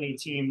about how many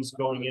teams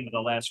going into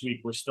the last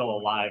week were still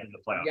alive in the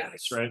playoffs,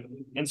 Yes. right?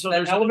 And so that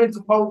there's element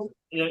of hope.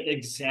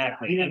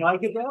 exactly. You didn't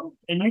like it though?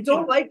 And I you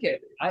don't like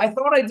it. I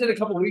thought I did a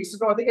couple weeks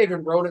ago. I think I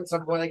even wrote it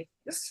somewhere like,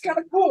 this is kind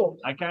of cool.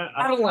 I kind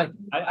I don't like it.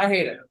 I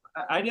hate it.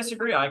 I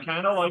disagree. I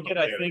kind of like it.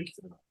 I think.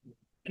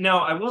 Now,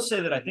 I will say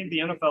that I think the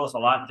NFL is a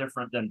lot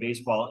different than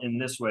baseball in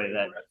this way.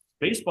 That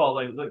baseball,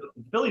 like the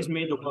Phillies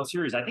made the World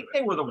Series. I think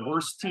they were the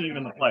worst team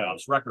in the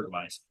playoffs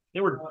record-wise. They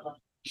were,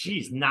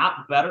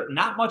 not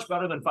much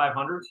better than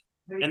 500,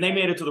 and they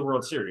made it to the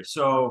World Series.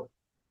 So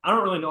I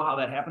don't really know how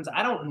that happens.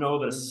 I don't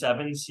know the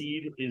 7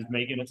 seed is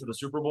making it to the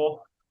Super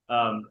Bowl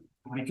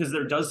because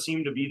there does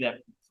seem to be that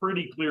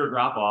pretty clear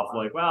drop off.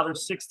 Like, wow,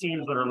 there's 6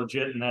 teams that are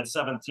legit, and that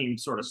 7th team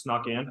sort of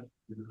snuck in.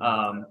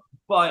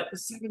 But The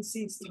 7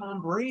 seed's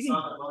Tom Brady.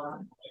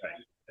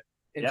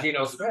 And Yeah.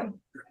 Geno Smith.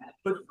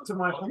 But to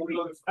my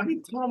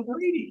point, Tom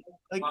Brady.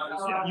 Like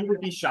you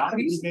would be shocked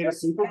if he made a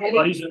Super Bowl.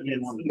 but he's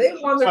They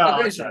won their Well,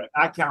 division.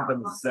 I count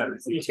them as 7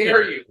 seed.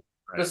 Dare you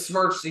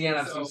besmirch the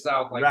NFC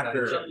South like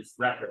Record.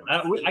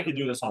 that? I could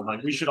do this all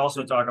night. We should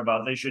also talk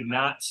about they should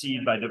not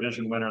seed by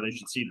division winner. They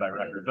should seed by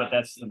record. But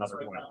that's another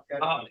point.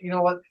 You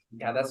know what?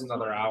 Yeah, that's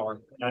another hour.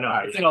 I know.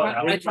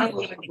 I kind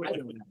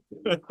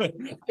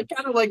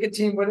of like a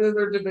team winning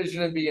their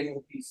division and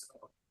being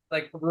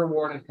like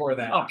rewarded for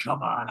that. Oh,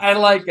 come on. I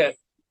like it.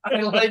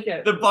 I like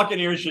it. The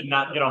Buccaneers should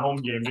not get a home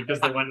game because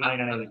they went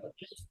 9-8.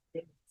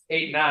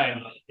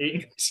 8-9.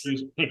 8,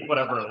 excuse me,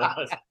 whatever it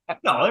was.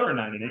 No, they were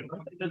 9-8.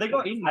 Did they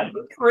go 8-9?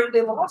 Great,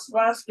 they lost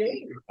last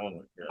game. Oh my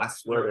I God.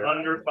 swear. They're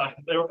under 5.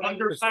 They were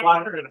under That's why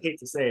 500. I hate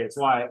to say it. It's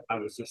why I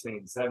was just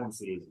saying 7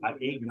 seed. At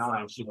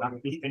 8-9 should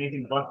not be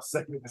anything but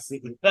 7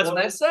 seed. That's Well,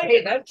 what that's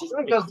hey, that's just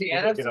because the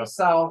NFC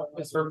South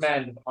is for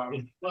men.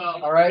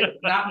 All right,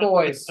 not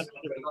boys.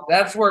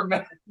 That's where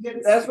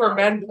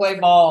men play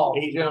ball.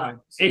 8-9.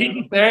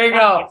 8. There you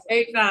go.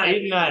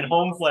 8-9. 8-9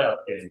 home playoff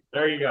game.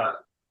 There you go.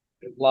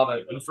 Love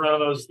it. In front of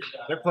those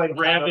They're playing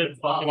rabid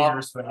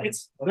Buccaneers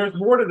fans. There's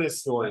more to this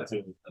story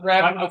too.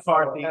 Mike Mike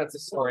McCarthy. That's a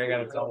story I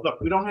gotta tell.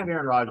 Look, we don't have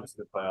Aaron Rodgers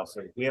in the playoffs,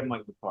 so we have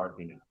Mike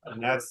McCarthy now,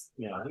 and that's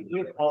we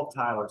have all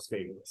Tyler's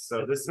favorites.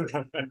 So this is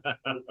all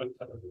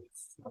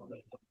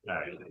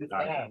right.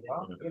 Yeah,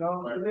 well,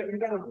 we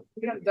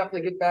gotta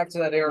definitely get back to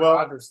that Aaron Well,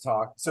 Rodgers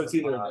talk. So it's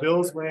either a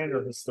Bills win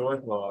or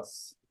historic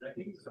loss.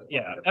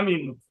 Yeah, I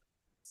mean,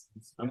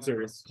 I'm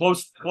serious.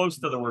 close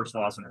to the worst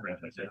loss in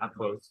franchise. I'm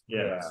close.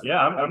 Yeah,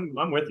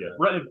 I'm with you.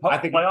 I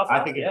think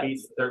it yeah.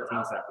 beats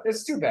 13 seconds.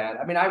 It's too bad.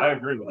 I mean, I I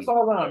agree with was you.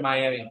 all on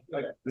Miami.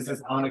 Like, This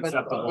is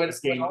unacceptable. when This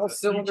game. all You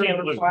cylinders can't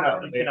were lose.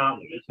 firing, You cannot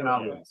lose. You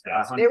cannot lose.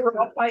 Yeah. they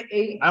were up by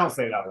 8 I don't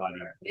say it out loud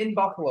either, in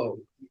Buffalo.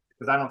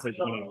 because I don't take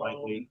winning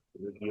lightly.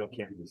 You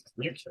can't lose.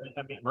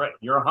 I mean, right?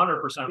 You're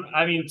 100%.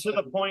 I mean, to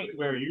the point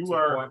where you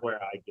are,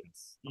 Where I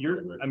guess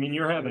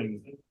you're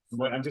having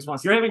I just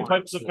want. you're having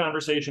types of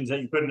conversations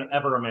that you couldn't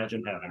ever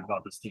imagine having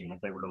about this team if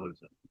they were to lose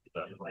it.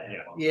 So, yeah.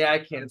 Yeah, I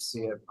can't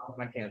see it.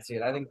 I can't see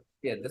it. I think,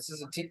 this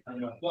is a team.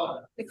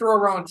 They throw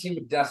around Team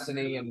of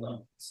Destiny and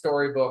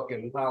Storybook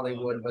and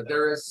Hollywood, but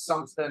there is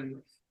something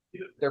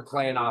they're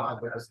playing off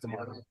of with this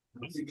tomorrow.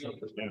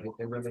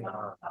 They really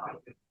are.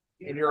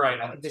 And you're right.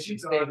 I think they should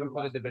save him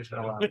for the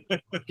divisional round.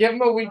 Give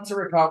him a week to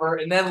recover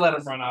and then let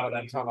him run out of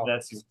that tunnel.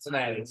 That's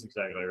Cincinnati.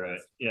 exactly right.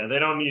 Yeah, they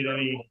don't need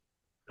any.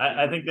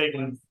 I think they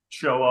can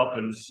show up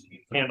and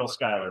handle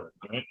Skyler.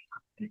 Right?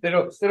 They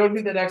don't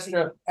need that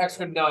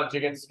extra nudge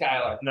against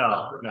Skyler.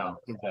 No.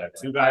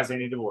 Two guys they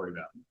need to worry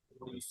about.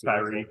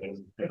 Kyrie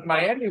and If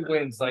Miami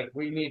wins, like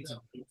we need to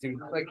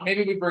do, like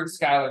maybe we bring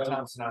Skylar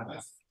Thompson on.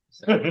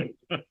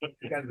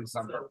 We gotta do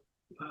something.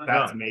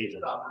 That's major.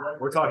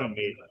 We're talking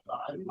major.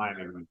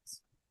 Miami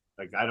wins.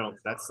 Like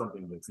that's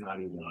something that's not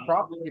even.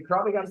 You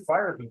probably got to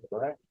fire people,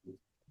 right?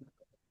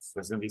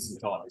 There's gonna be some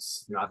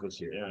talks, not this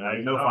year.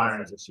 Yeah, No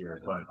firings this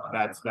year, but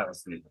that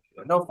was the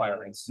No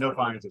firings. no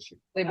firings this year.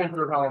 They've been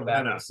through hell and back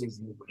I know. this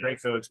season. Great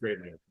coach, great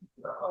man.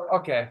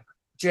 Okay.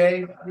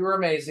 Jay, you were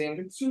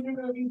amazing.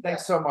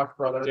 Thanks so much,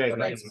 brother. Jay, Nice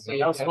thanks. to see you.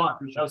 That was fun.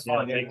 That was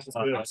fun.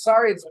 Yeah, I'm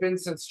sorry it's been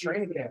since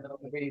training camp.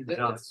 We did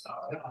this.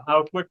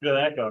 How quick did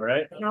that go,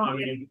 right? I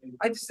mean,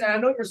 I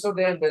know you're so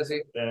damn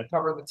busy yeah,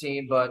 covering the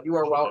team, but you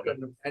are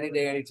welcome any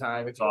day,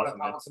 anytime. If you want to Awesome,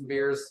 man. pop some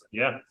beers,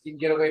 yeah. you can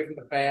get away from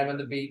the fam and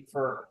the beat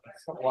for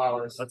a couple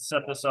hours. Let's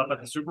set this up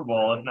at the Super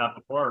Bowl, if not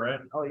before,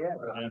 right? Oh, yeah.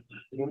 Yeah,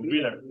 we'll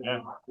be there.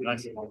 Yeah,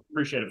 nice.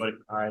 Appreciate it, buddy.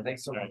 All right.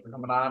 Thanks so much for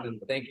coming on, and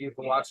thank you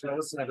for watching and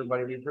listening,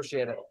 everybody. We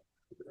appreciate it.